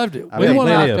I plenty, loved it. I We mean, went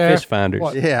out plenty of there. fish finders.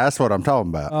 What? yeah, that's what I'm talking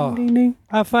about.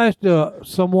 I faced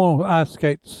someone with ice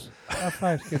skates. I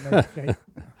faced him ice skate.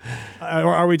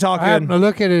 Are we I happened to talking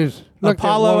look at his look at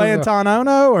Apollo one of the-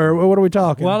 Antonono, or what are we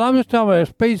talking? Well, I'm just talking about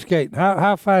speed skating.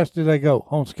 How fast do they go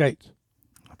on skates?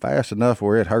 Fast enough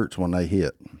where it hurts when they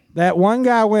hit. That one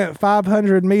guy went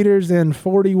 500 meters in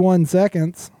 41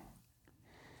 seconds.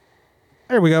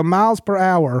 There we go, miles per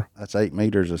hour. That's 8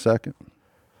 meters a second.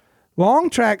 Long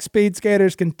track speed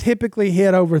skaters can typically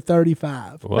hit over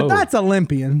 35. Whoa. But that's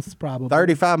Olympians, probably.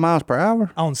 35 miles per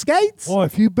hour? On skates? Boy,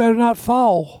 if you better not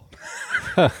fall.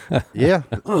 Yeah.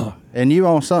 And you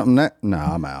on something that, no,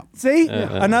 I'm out. See?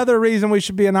 Another reason we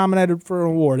should be nominated for an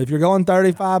award. If you're going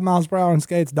 35 miles per hour on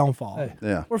skates, don't fall. Hey.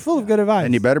 Yeah. We're full of good advice.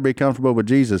 And you better be comfortable with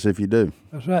Jesus if you do.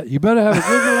 That's right. You better have a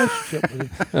good relationship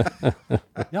with him.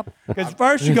 Yep. Because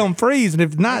first you're going to freeze, and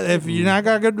if you're not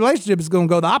got a good relationship, it's going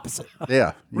to go the opposite.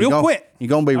 Yeah. Real quick. You're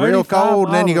going to be real 35 cold,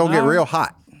 and then you're going to get miles an real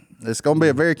hot. It's going to be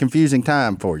a very confusing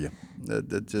time for you.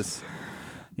 It just,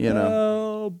 you know.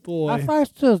 Oh, boy. How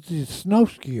fast does these snow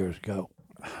skiers go?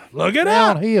 Look it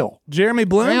up. Downhill. Jeremy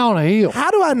Bloom. Downhill.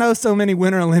 How do I know so many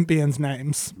Winter Olympians'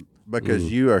 names?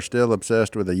 Because you are still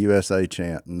obsessed with a USA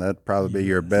chant, and that'd probably be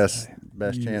your best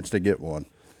chance to get one.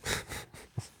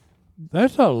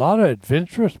 There's a lot of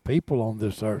adventurous people on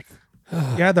this earth.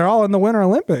 Yeah, they're all in the Winter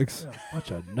Olympics. Bunch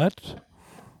of nuts.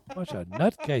 Bunch of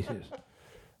nutcases.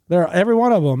 They're every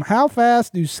one of them. How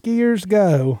fast do skiers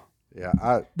go?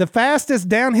 Yeah, The fastest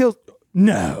downhill?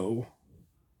 No.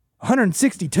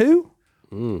 162?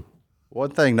 one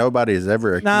thing nobody has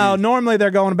ever accused. No, normally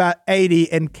they're going about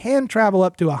 80 and can travel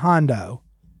up to a Hondo.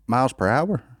 Miles per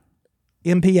hour?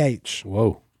 MPH.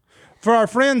 Whoa. For our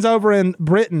friends over in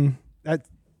Britain, That's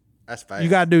fast. you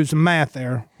got to do some math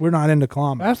there. We're not into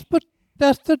kilometers.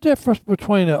 That's the difference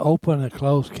between an open and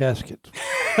closed casket.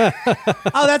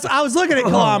 I was looking at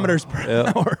kilometers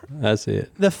per hour. That's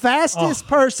it. The fastest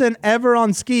person ever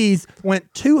on skis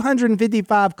went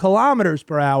 255 kilometers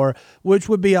per hour, which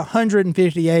would be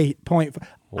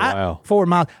 158.4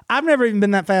 miles. I've never even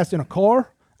been that fast in a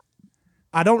car.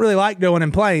 I don't really like going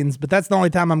in planes, but that's the only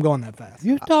time I'm going that fast.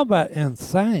 You talk about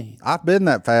insane. I've been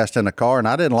that fast in a car, and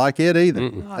I didn't like it either.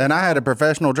 And I had a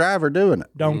professional driver doing it.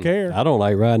 Don't care. I don't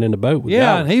like riding in the boat with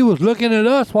Yeah, y'all. and he was looking at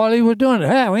us while he was doing it.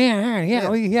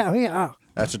 Yeah.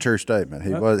 That's a true statement.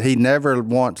 He never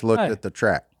once looked Hey. at the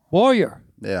track. Warrior.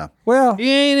 Yeah. Well,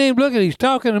 He ain't even looking. He's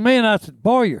talking to me, and I said,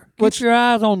 Warrior, keep your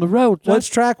eyes on the road. son.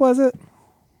 which track was it?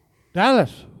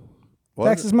 Dallas. Was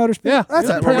Texas it? Motor Speedway? Yeah. That's Is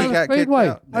a that where pretty. we got kicked Speedway.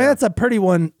 out? I mean, that's a pretty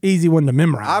easy one to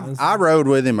memorize. I rode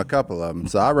with him a couple of them.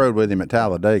 So I rode with him at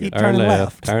Talladega. Keep Turn turning left.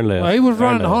 left. Turn left. Well, he was turn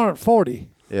running left. 140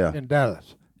 Yeah. in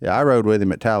Dallas. Yeah, I rode with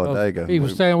him at Talladega. He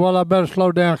was saying, well, I better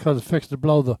slow down because it's fixed to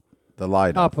blow the the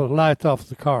light top of the lights off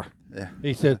the car. Yeah.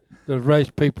 He said, the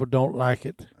race people don't like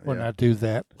it when I do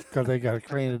that because they got to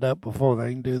clean it up before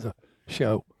they can do the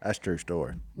show. That's a true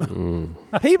story.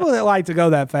 People that like to go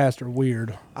that fast are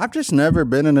weird. I've just never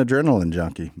been an adrenaline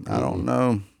junkie. I don't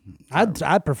know.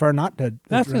 I'd prefer not to.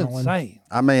 That's adrenaline. insane.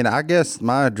 I mean, I guess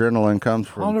my adrenaline comes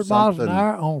from 100 miles an something,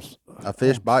 hour on a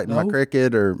fish biting my snow?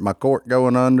 cricket or my cork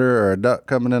going under or a duck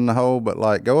coming in the hole. But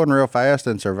like going real fast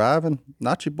and surviving,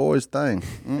 not your boy's thing.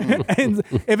 And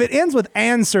if it ends with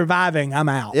 "and surviving," I'm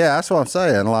out. Yeah, that's what I'm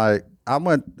saying. Like I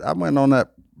went on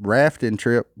that rafting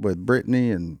trip with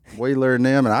Brittany and Wheeler and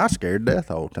them, and I was scared to death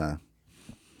the whole time.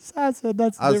 So I said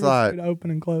that's the I was difference like- between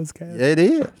open and closed cast. It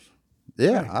is.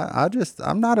 Yeah,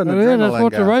 I'm not an Yeah, adrenaline that's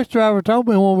what guy. the race driver told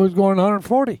me when we was going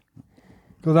 140.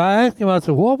 Because I asked him, I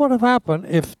said, what would have happened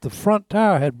if the front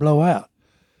tire had blow out?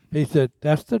 He said,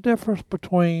 that's the difference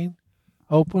between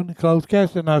open and closed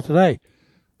casket. And I said, hey,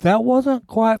 that wasn't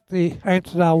quite the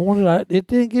answer that I wanted. It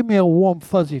didn't give me a warm,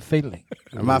 fuzzy feeling.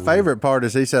 And my favorite part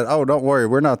is he said, "Oh, don't worry,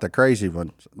 we're not the crazy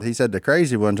ones." He said the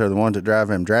crazy ones are the ones that drive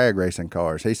them drag racing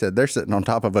cars. He said they're sitting on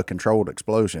top of a controlled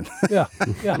explosion. Yeah,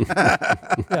 yeah.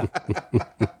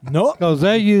 Nope. Because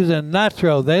they're using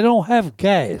nitro. They don't have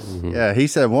gas. Yeah, he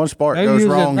said one spark They're goes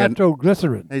using wrong, and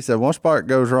nitroglycerin. he said one spark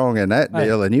goes wrong in that Hey,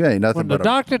 deal, and you ain't nothing When the but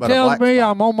doctor a tells black me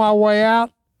spot. I'm on my way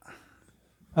out,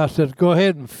 I said, go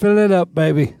ahead and fill it up,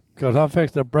 baby, because I'm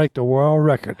fixing to break the world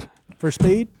record. For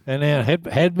speed? And then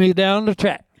head me down the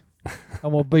track.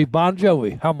 I'm going to be Bon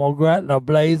Jovi. I'm going to go out in a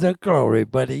blaze of glory,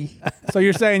 buddy. So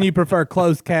you're saying you prefer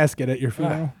closed casket at your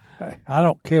funeral? Hey, I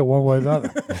don't care one way or the other.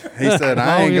 He said As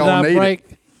I long ain't as gonna need break,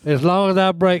 it. as long as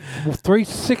I break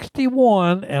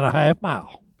 361 and a half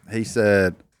mile. He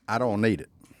said I don't need it.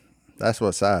 That's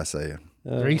what Si's saying.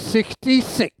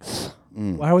 366.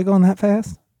 Why are we going that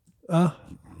fast?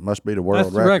 Must be the world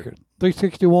That's the record.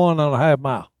 361 and a half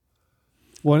mile.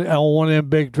 On one of them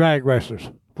big drag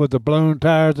racers with the balloon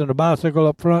tires and the bicycle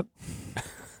up front.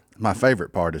 My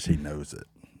favorite part is he knows it.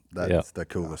 That's Yeah. the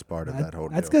coolest part of that whole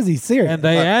deal. That's because he's serious. And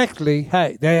they actually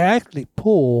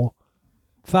pull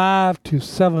 5 to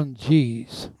 7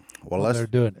 G's Well, when they're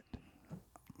doing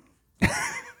it.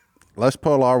 let's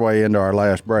pull our way into our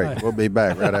last break. We'll be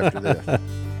back right after this.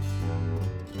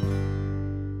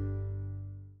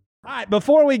 All right,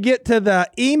 before we get to the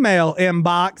email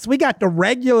inbox, we got the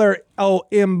regular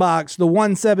inbox, the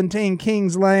 117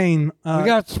 Kings Lane. We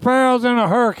got sparrows and a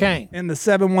hurricane. In the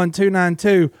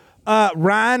 71292.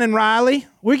 Ryan and Riley,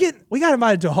 we got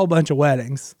invited to a whole bunch of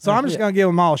weddings. So I'm just going to give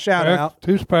them all a shout out.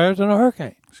 2 sparrows and a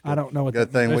hurricane. I don't know what Good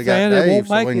that thing we They're got saying it Dave, won't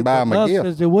so make we can it, buy but him a us gift.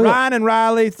 says it will. Ryan and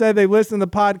Riley said they listened to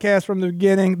the podcast from the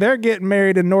beginning. They're getting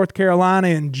married in North Carolina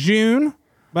in June.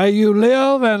 May you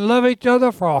live and love each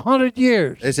other for 100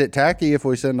 years. Is it tacky if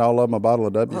we send all of them a bottle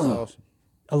of W sauce?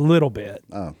 A little bit.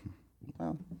 Oh,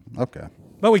 well, okay.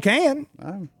 But we can.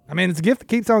 I mean, it's a gift that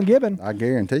keeps on giving. I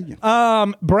guarantee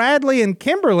you. Bradley and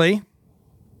Kimberly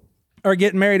are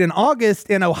getting married in August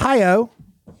in Ohio.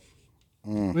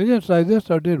 We didn't say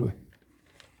this, or did we?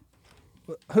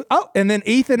 Oh, and then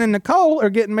Ethan and Nicole are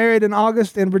getting married in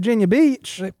August in Virginia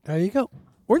Beach. There you go.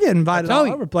 We're getting invited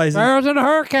all over places. Sparrows and a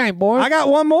hurricane, boys. I got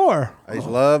one more. There's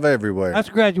love everywhere. That's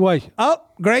graduation. Oh,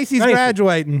 Gracie's Gracie.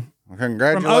 graduating from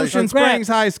Congratulations. Ocean Springs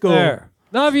High School. There.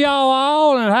 Love y'all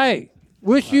all, and hey,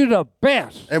 wish you the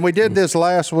best. And we did this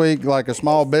last week, like a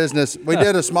small business. We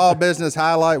did a small business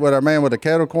highlight with our man with the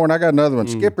kettle corn. I got another one,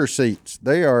 Skipper Seats.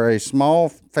 They are a small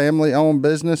family-owned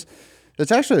business.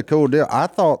 It's actually a cool deal. I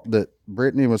thought that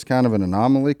Brittany was kind of an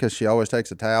anomaly because she always takes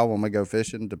a towel when we go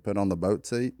fishing to put on the boat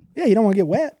seat. Yeah, you don't want to get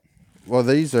wet. Well,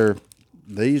 these are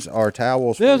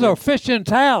towels. There's a fishing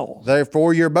towel. They're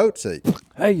for your boat seat.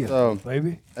 Hey, you So-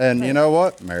 baby. And you know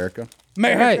what? America.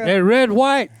 Hey, they're red,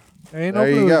 white. Ain't no There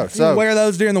you blue. go. You So wear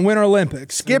those during the Winter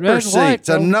Olympics. Skipper red and white, Seats,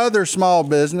 though. another small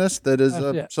business that is That's a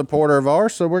it. supporter of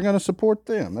ours, so we're going to support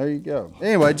them. There you go.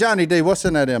 Anyway, Johnny D, what's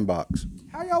in that inbox?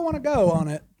 How y'all want to go on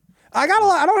it? I don't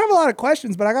have a lot of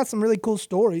questions, but I got some really cool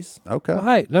stories. Okay. Well,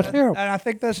 hey, let's hear 'em. And I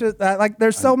think that's just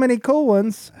there's so many cool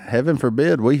ones. Heaven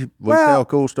forbid we Well, tell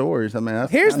cool stories. I mean,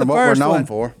 that's Here's kinda the what first we're known one.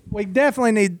 for. We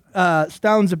definitely need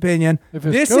Stone's opinion. If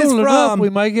it's This cool is enough, from we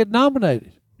may get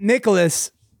nominated.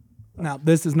 Nicholas. No,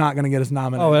 this is not going to get us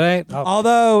nominated. Oh, it ain't? Oh.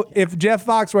 Although, if Jeff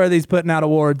Foxworthy's putting out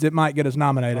awards, it might get us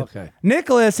nominated. Okay.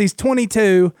 Nicholas, he's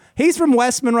 22. He's from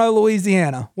West Monroe,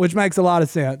 Louisiana, which makes a lot of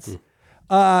sense.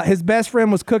 His best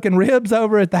friend was cooking ribs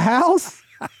over at the house.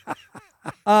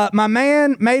 My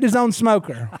man made his own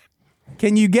smoker.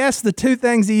 Can you guess the 2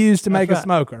 things he used to make a right.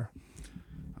 smoker?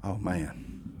 Oh, man.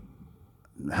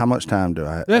 How much time do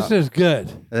I have? This is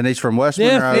good. And he's from West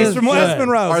This Monroe. is He's from West good.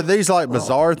 Monroe. Are these like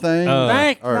bizarre things?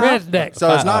 Thank Or- redneck.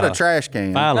 So it's not a trash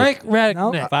can. Filing, Thank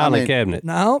redneck. filing mean- cabinet.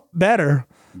 No, better.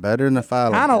 Better than the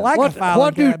filing. I don't like a What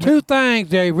filing do cabinet 2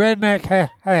 things a redneck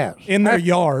has? in their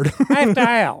yard. Have to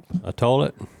have. A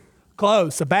toilet.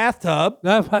 Close. A bathtub.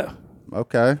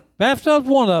 Okay. Bathtub's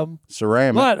one of them.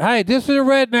 Ceramic. But hey, this is a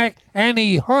redneck, and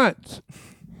he hunts.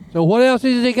 So what else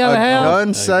does he A got to have?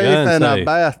 gun safe gun and a safe.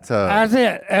 bathtub. That's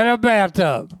it, and a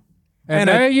bathtub. And And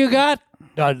a- there you got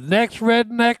the next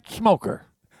redneck smoker.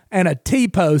 And a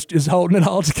T-post is holding it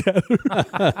all together.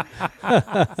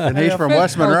 And he's from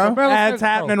West Monroe? That's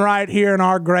happening right here in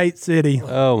our great city.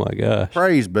 Oh my gosh.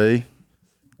 Praise be.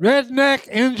 Redneck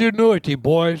ingenuity,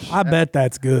 boys. I bet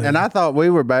that's good. And I thought we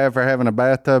were bad for having a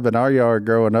bathtub in our yard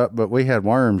growing up, but we had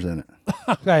worms in it.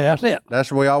 Okay, that's it. That's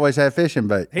where we always had fishing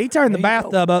bait. He turned the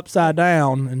bathtub upside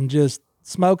down and just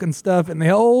smoking stuff in the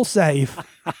whole safe.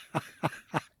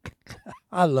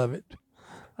 I love it.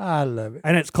 I love it.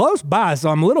 And it's close by, so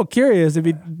I'm a little curious if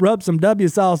he'd rub some W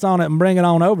sauce on it and bring it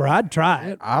on over. I'd try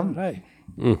it. Hey,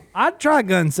 I'd try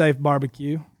gun safe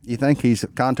barbecue. You think he's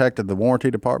contacted the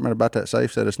warranty department about that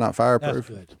safe, said it's not that's fireproof?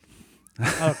 good.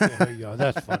 Okay, there you go.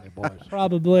 That's funny, boys.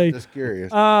 Probably. Just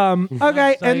curious.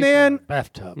 Okay, and then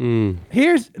bathtub.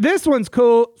 here's this one's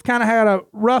cool. It's kind of had a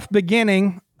rough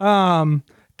beginning. Caitlin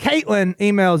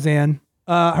emails in.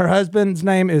 Her husband's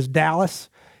name is Dallas.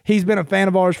 He's been a fan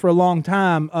of ours for a long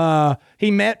time.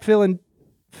 He met Phil and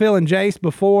Jace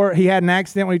before. He had an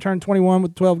accident when he turned 21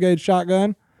 with a 12-gauge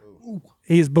shotgun.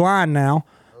 He's blind now.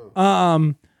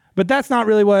 But that's not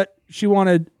really what she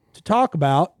wanted to talk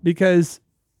about, because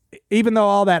even though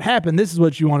all that happened, this is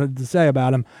what she wanted to say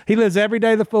about him. He lives every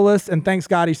day the fullest, and thanks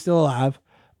God he's still alive.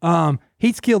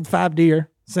 He's killed 5 deer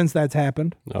since that's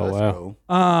happened. Oh That's wow.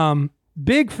 cool.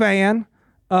 Big fan,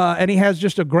 and he has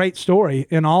just a great story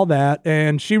in all that.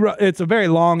 And she wrote, it's a very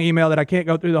long email that I can't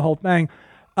go through the whole thing.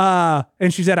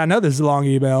 And she said, I know this is a long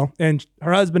email, and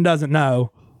her husband doesn't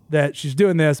know that she's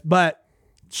doing this, but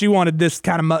she wanted this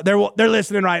kind of, they're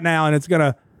listening right now, and it's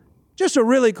gonna, just a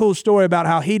really cool story about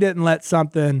how he didn't let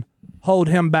something hold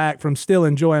him back from still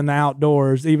enjoying the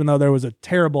outdoors, even though there was a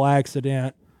terrible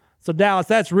accident. So Dallas,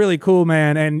 that's really cool,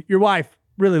 man. And your wife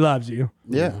really loves you.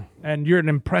 Yeah. And you're an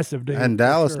impressive dude. And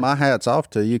Dallas, my hat's off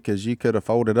to you because you could have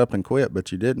folded up and quit,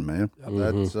 but you didn't, man.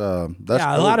 That's yeah, cool.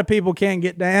 a lot of people can't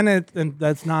get down it, and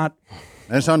that's not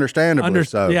It's understandable.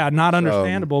 not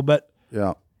understandable. But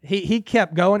Yeah. he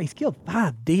kept going. He's killed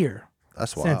 5 deer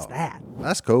That's wild. since that.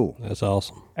 That's cool. That's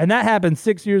awesome. And that happened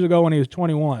 6 years ago when he was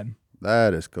 21.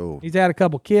 That is cool. He's had a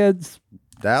couple kids.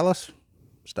 Dallas,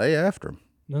 stay after him.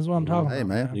 That's what I'm talking Hey, about.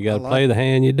 man. You got to play the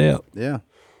hand you dealt. Yeah.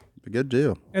 A good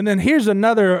deal. And then here's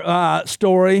another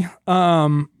story.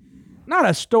 Not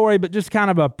a story, but just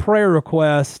kind of a prayer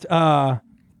request.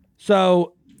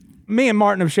 So me and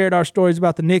Martin have shared our stories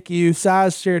about the NICU.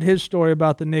 Size shared his story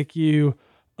about the NICU.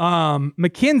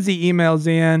 Mackenzie emails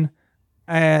in,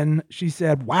 and she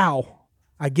said, wow,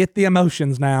 I get the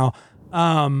emotions now.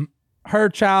 Her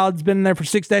child's been there for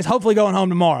 6 days, hopefully going home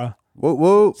tomorrow. Whoa,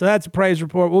 whoa. So that's a praise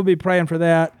report. We'll be praying for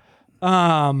that.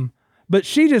 But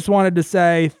she just wanted to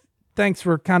say thanks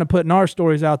for kind of putting our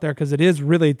stories out there because it is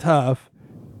really tough.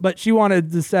 But she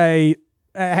wanted to say,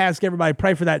 ask everybody,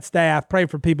 pray for that staff, pray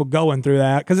for people going through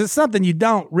that because it's something you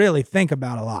don't really think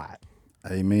about a lot.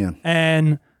 Amen.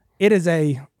 And it is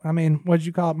what did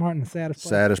you call it, Martin? The saddest place?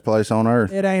 Saddest place on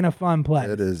earth. It ain't a fun place.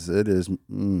 It is.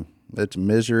 It's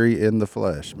misery in the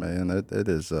flesh, man. It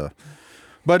is.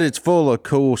 But it's full of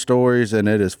cool stories, and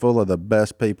it is full of the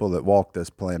best people that walk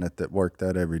this planet that work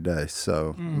that every day.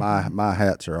 So my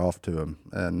hats are off to them,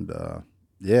 and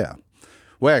yeah,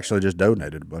 we actually just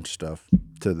donated a bunch of stuff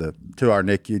to our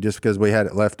NICU just because we had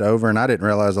it left over, and I didn't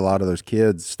realize a lot of those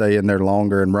kids stay in there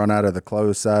longer and run out of the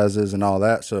clothes sizes and all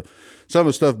that. So some of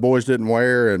the stuff boys didn't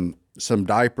wear, and some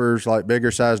diapers, like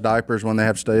bigger size diapers, when they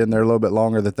have to stay in there a little bit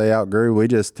longer that they outgrew, we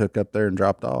just took up there and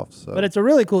dropped off. So. But it's a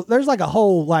really cool. There's like a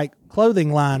whole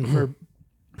clothing line for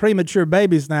premature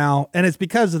babies now, and it's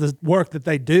because of the work that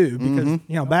they do. Because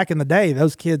back in the day,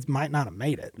 those kids might not have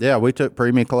made it. Yeah, we took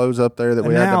preemie clothes up there that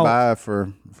we had to buy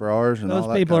for ours, and those all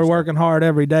that people kind are of working hard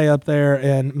every day up there.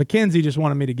 And Mackenzie just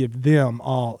wanted me to give them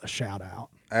all a shout out.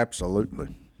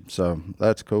 Absolutely. So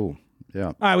that's cool. Yeah.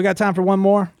 All right, we got time for one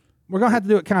more. We're gonna have to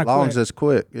do it kind of quick. As long as it's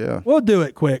quick, yeah. We'll do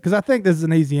it quick because I think this is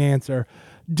an easy answer.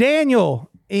 Daniel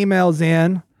emails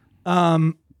in.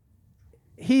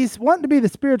 He's wanting to be the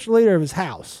spiritual leader of his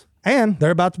house, and they're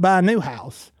about to buy a new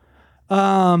house.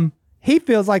 He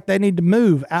feels like they need to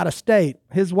move out of state.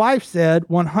 His wife said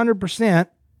 100%,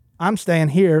 I'm staying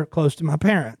here close to my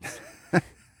parents.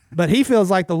 But he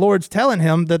feels like the Lord's telling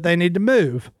him that they need to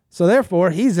move. So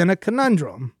therefore, he's in a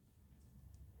conundrum.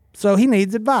 So he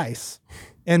needs advice.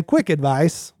 And quick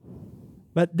advice.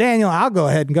 But Daniel, I'll go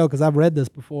ahead and go because I've read this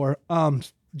before.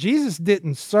 Jesus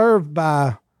didn't serve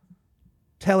by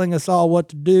telling us all what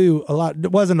to do a lot.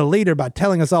 It wasn't a leader by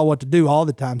telling us all what to do all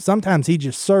the time. Sometimes he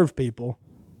just served people.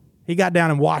 He got down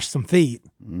and washed some feet,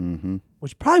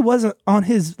 which probably wasn't on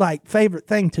his favorite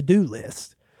thing to do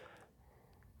list.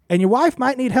 And your wife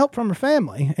might need help from her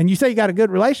family. And you say you got a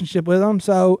good relationship with them,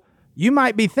 so you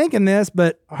might be thinking this,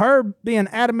 but her being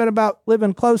adamant about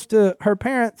living close to her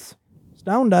parents,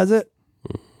 Stone does it.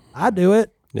 I do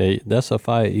it. Yeah, that's a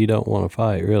fight you don't want to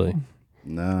fight, really.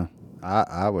 No,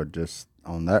 I would just,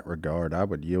 on that regard, I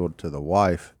would yield to the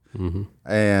wife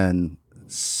and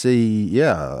see,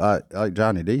 like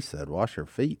Johnny D said, wash her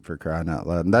feet for crying out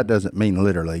loud. And that doesn't mean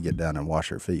literally get down and wash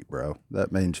her feet, bro.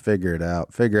 That means figure it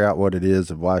out. Figure out what it is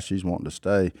of why she's wanting to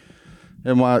stay.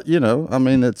 And why,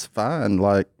 it's fine.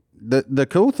 Like, the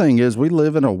cool thing is we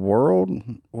live in a world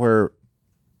where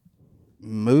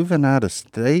moving out of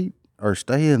state or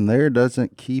staying there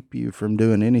doesn't keep you from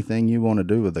doing anything you want to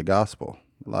do with the gospel.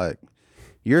 Like,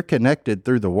 you're connected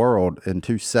through the world in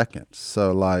 2 seconds.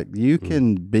 So, you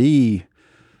can be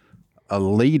a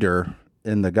leader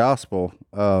in the gospel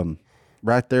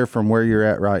right there from where you're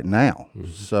at right now.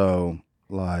 So,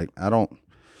 I don't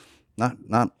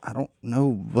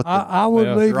know what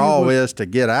the draw is to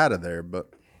get out of there,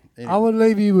 but anyway. I would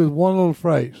leave you with one little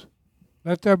phrase.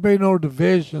 Let there be no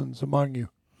divisions among you,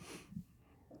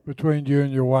 between you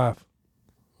and your wife.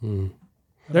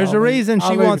 There's a reason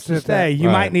she wants to stay. You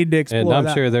might need to explore that. And I'm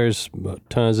that. sure there's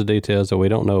tons of details that we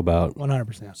don't know about.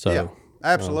 100%. So, yeah,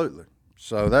 absolutely.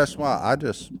 So that's why I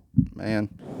just, man.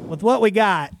 With what we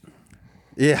got.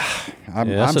 Yeah.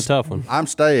 That's a tough one. I'm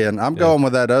staying. I'm going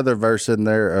with that other verse in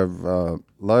there of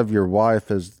love your wife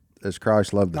as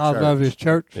Christ loved the church. I love his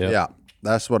church. Yep. Yeah.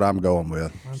 That's what I'm going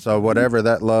with. So whatever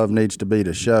that love needs to be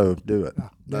to show, do it.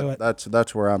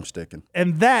 That's where I'm sticking.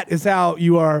 And that is how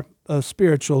you are a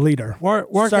spiritual leader. Work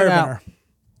it out. Her.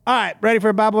 All right, ready for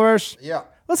a Bible verse? Yeah.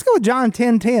 Let's go with John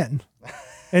 10:10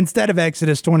 instead of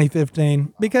Exodus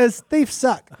 20:15 because thieves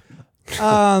suck.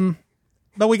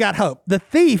 But But we got hope. The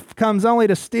thief comes only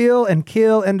to steal and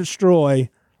kill and destroy,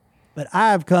 but I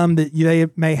have come that they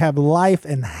may have life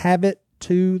and have it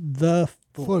to the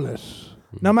Fullest.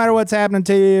 No matter what's happening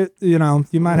to you, you know,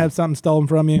 you might have something stolen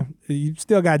from you. You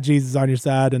still got Jesus on your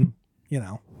side, and, you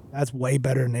know, that's way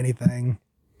better than anything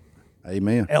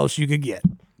Amen. else you could get.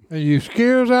 And you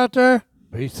skiers out there,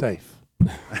 be safe.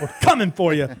 We're coming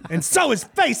for you, and so is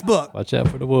Facebook. Watch out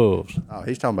for the wolves. Oh,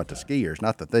 he's talking about the skiers,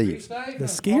 not the thieves. The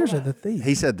skiers or the thieves?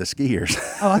 He said the skiers.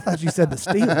 Oh, I thought you said the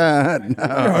steelers.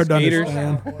 You're hard to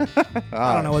understand.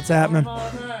 I don't know what's happening.